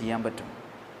നമുക്ക് ചെയ്യാൻ പറ്റും.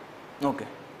 ഓക്കെ,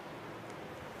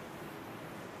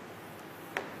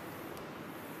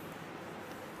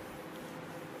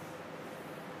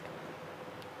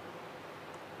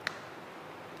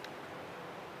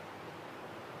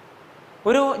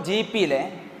 ഒരു GPയിലെ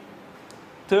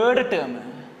തേർഡ് ടേം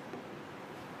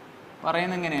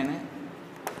പറയുന്നത് എങ്ങനെയാണ്?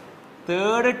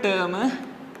 തേർഡ് ടേം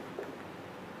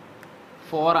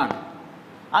 4 ആണ്.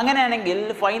 അങ്ങനെയാണെങ്കിൽ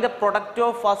find the product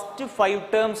of first 5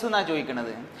 terms എന്നാണ്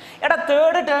ചോദിക്കുന്നത്. എടാ,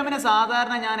 തേർഡ് ടേമിന്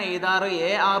സാധാരണ ഞാൻ എഴുതാറ്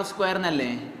AR²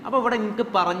 എന്നല്ലേ. അപ്പോൾ ഇവിടെ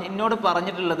എന്നോട്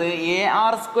പറഞ്ഞിട്ടുള്ളത്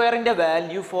AR²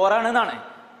 വാല്യൂ 4 ആണെന്നാണ്.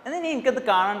 എന്നിട്ട് എനിക്കത്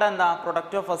കാണേണ്ട എന്താ?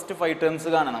 പ്രൊഡക്റ്റ് ഓഫ് ഫസ്റ്റ് 5 ടേംസ്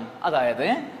കാണണം. അതായത്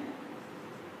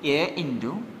A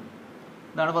ഇൻറ്റു,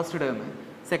 ഇതാണ് ഫസ്റ്റ് ടേം.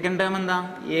 സെക്കൻഡ് ടേം എന്താ?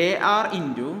 AR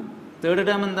ഇൻറ്റു, തേർഡ്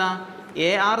ടേം എന്താ?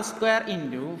 AR²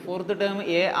 into, fourth term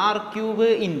AR³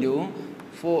 into,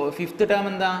 fifth term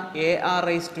എന്താ?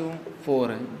 AR⁻4.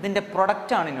 ഇതിൻ്റെ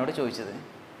പ്രൊഡക്റ്റ് ആണ് എന്നോട് ചോദിച്ചത്.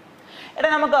 എടാ,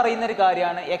 നമുക്ക് അറിയുന്നൊരു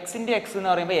കാര്യമാണ് x × x എന്ന്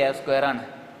പറയുമ്പോൾ A² ആണ്,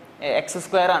 x²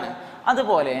 ആണ്.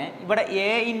 അതുപോലെ ഇവിടെ A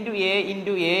 × A ×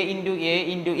 A × A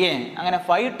 × A അങ്ങനെ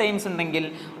 5 ടൈംസ് ഉണ്ടെങ്കിൽ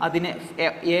അതിന്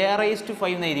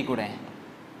A⁻5 എന്ന് എഴുതിക്കൂടെ?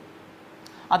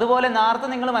 അതുപോലെ നേരത്തെ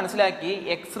നിങ്ങൾ മനസ്സിലാക്കി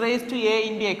x⁻a ×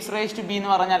 x⁻b എന്ന്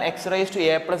പറഞ്ഞാൽ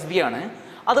x⁻a+b ആണ്.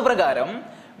 അത് പ്രകാരം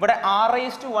ഇവിടെ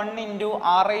R⁻1 ×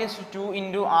 R⁻2 ×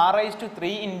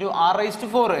 R⁻3 ×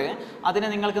 R⁻4 അതിനെ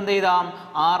നിങ്ങൾക്ക് എന്ത് ചെയ്താം?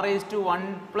 R⁻1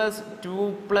 + 2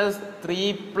 + 3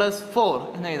 + 4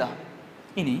 എന്ന് എഴുതാം.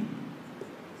 ഇനി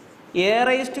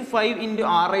A⁻5 ×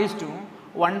 R⁻2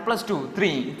 1 + 2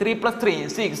 3 3 + 3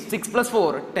 6 6 +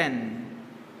 4 10.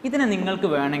 ഇതിനെ നിങ്ങൾക്ക്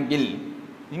വേണമെങ്കിൽ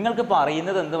നിങ്ങൾക്കിപ്പോൾ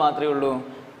അറിയുന്നത് എന്ത് മാത്രമേ ഉള്ളൂ?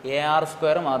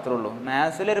 AR² മാത്രമേ ഉള്ളൂ.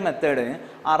 മാത്സിലൊരു മെത്തേഡ്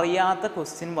അറിയാത്ത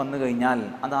ക്വസ്റ്റ്യൻ വന്നു കഴിഞ്ഞാൽ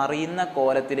അത് അറിയുന്ന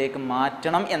കോലത്തിലേക്ക്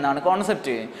മാറ്റണം എന്നാണ്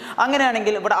കോൺസെപ്റ്റ്.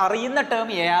 അങ്ങനെയാണെങ്കിൽ ഇവിടെ അറിയുന്ന ടേം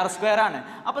AR² ആണ്.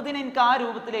 അപ്പോൾ ഇതിനെ എനിക്ക് ആ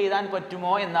രൂപത്തിൽ എഴുതാൻ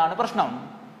പറ്റുമോ എന്നാണ് പ്രശ്നം.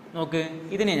 നോക്ക്,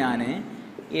 ഇതിനെ ഞാൻ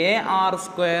AR²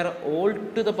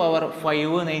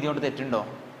 ⁻5 എന്ന് എഴുതിയോണ്ട് തെറ്റുണ്ടോ?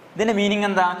 ഇതിൻ്റെ മീനിങ്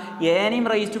എന്താ? എനെയും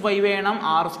റൈസ് ടു 5 വേണം,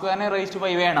 ആർ സ്ക്വയറിനെ റൈസ് ടു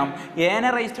 5 വേണം. എനെ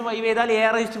റൈസ് ടു 5 ചെയ്താൽ A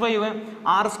raise to 5,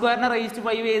 R സ്ക്വയറിനെ raise to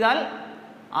 5 ചെയ്താൽ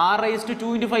ആർ റൈസ് ടു 2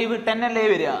 × 5 10 അല്ലേ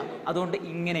വരിക. അതുകൊണ്ട്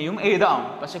ഇങ്ങനെയും എഴുതാം.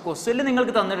 പക്ഷെ ക്വസ്റ്റ്യനിൽ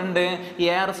നിങ്ങൾക്ക് തന്നിട്ടുണ്ട് എ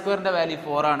ആർ സ്ക്വയറിൻ്റെ വാല്യൂ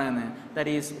 4 ആണ് എന്ന്.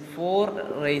 That is 4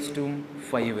 raise to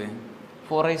 5.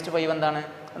 4 raise to 5 എന്താണ്?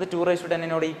 അത് 2 റൈസ് ടു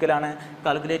 10 ഈക്വൽ ആണ്.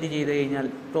 കാൽക്കുലേറ്റ് ചെയ്ത് കഴിഞ്ഞാൽ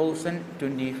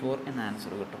 1024 എന്ന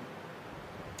ആൻസർ കിട്ടും.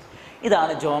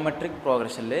 ഇതാണ് ജോമെട്രിക്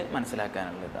പ്രോഗ്രഷനിൽ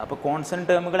മനസ്സിലാക്കാനുള്ളത്. അപ്പോൾ കോൺസ്റ്റന്റ്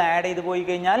ടേമുകൾ ആഡ് ചെയ്ത് പോയി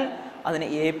കഴിഞ്ഞാൽ അതിനെ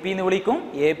എ പി എന്ന് വിളിക്കും.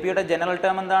 എ പിയുടെ ജനറൽ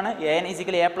ടേം എന്താണ്? N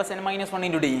equal A plus N minus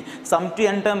 1 × D. Some to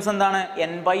N terms എന്താണ്?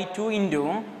 n/2 ×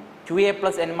 2a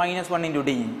 + n - 1 ×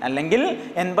 ഡി, അല്ലെങ്കിൽ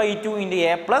n/2 ×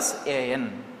 a + an.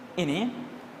 ഇനി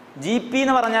ജി പി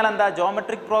എന്ന് പറഞ്ഞാൽ എന്താ?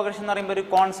 ജോമെട്രിക് പ്രോഗ്രഷൻ എന്ന് പറയുമ്പോൾ ഒരു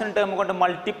കോൺസ്റ്റന്റ് ടേം കൊണ്ട്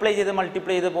മൾട്ടിപ്ലൈ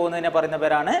ചെയ്ത് പോകുന്നതിനെ പറയുന്ന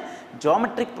പേരാണ്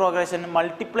ജോമെട്രിക് പ്രോഗ്രഷൻ.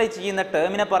 മൾട്ടിപ്ലൈ ചെയ്യുന്ന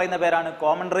ടേമിനെ പറയുന്ന പേരാണ്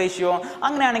കോമൺ റേഷ്യോ.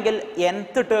 അങ്ങനെയാണെങ്കിൽ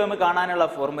nth ടേം കാണാനുള്ള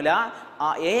formula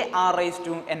A R raise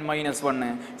to n -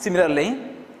 1. Similarly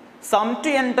some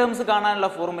to n terms കാണാനുള്ള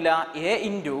formula A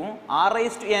 × R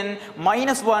raise to n -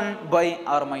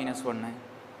 1/r - 1.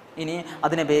 ഇനി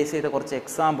അതിനെ ബേസ് ചെയ്ത കുറച്ച്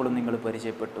എക്സാമ്പിളും നിങ്ങൾ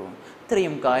പരിചയപ്പെട്ടു.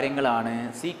 ഇത്രയും കാര്യങ്ങളാണ്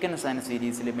സീക്വൻസ് ആൻഡ്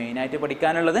സീരീസിൽ മെയിനായിട്ട്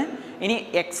പഠിക്കാനുള്ളത്. ഇനി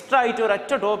എക്സ്ട്രാ ആയിട്ട്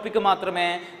ഒരൊറ്റ ടോപ്പിക്ക് മാത്രമേ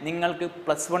നിങ്ങൾക്ക്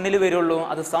 +1 വരുള്ളൂ.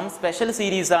 അത് സം സ്പെഷ്യൽ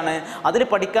സീരീസ് ആണ്. അതിൽ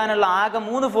പഠിക്കാനുള്ള ആകെ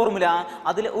 3 ഫോർമുല.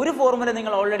 അതിൽ ഒരു ഫോർമുല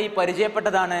നിങ്ങൾ already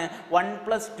പരിചയപ്പെട്ടതാണ്. 1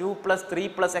 + 2 + 3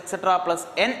 + etc +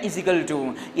 n =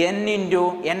 n ×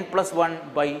 n +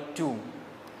 1/2.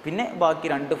 പിന്നെ ബാക്കി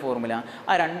 2 ഫോർമുല.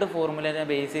 ആ 2 ഫോർമുലനെ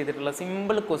ബേസ് ചെയ്തിട്ടുള്ള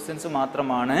സിമ്പിൾ ക്വസ്റ്റ്യൻസ്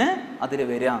മാത്രമാണ് അതിൽ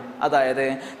വരിക. അതായത്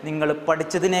നിങ്ങൾ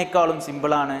പഠിച്ചതിനേക്കാളും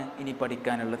സിമ്പിളാണ് ഇനി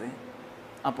പഠിക്കാനുള്ളത്.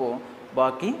 അപ്പോൾ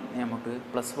ബാക്കി നമുക്ക്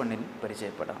 +1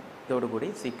 പരിചയപ്പെടാം. ഇതോടുകൂടി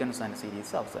സീക്വൻസ് ആൻഡ്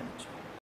സീരീസ് അവസാനിച്ചു.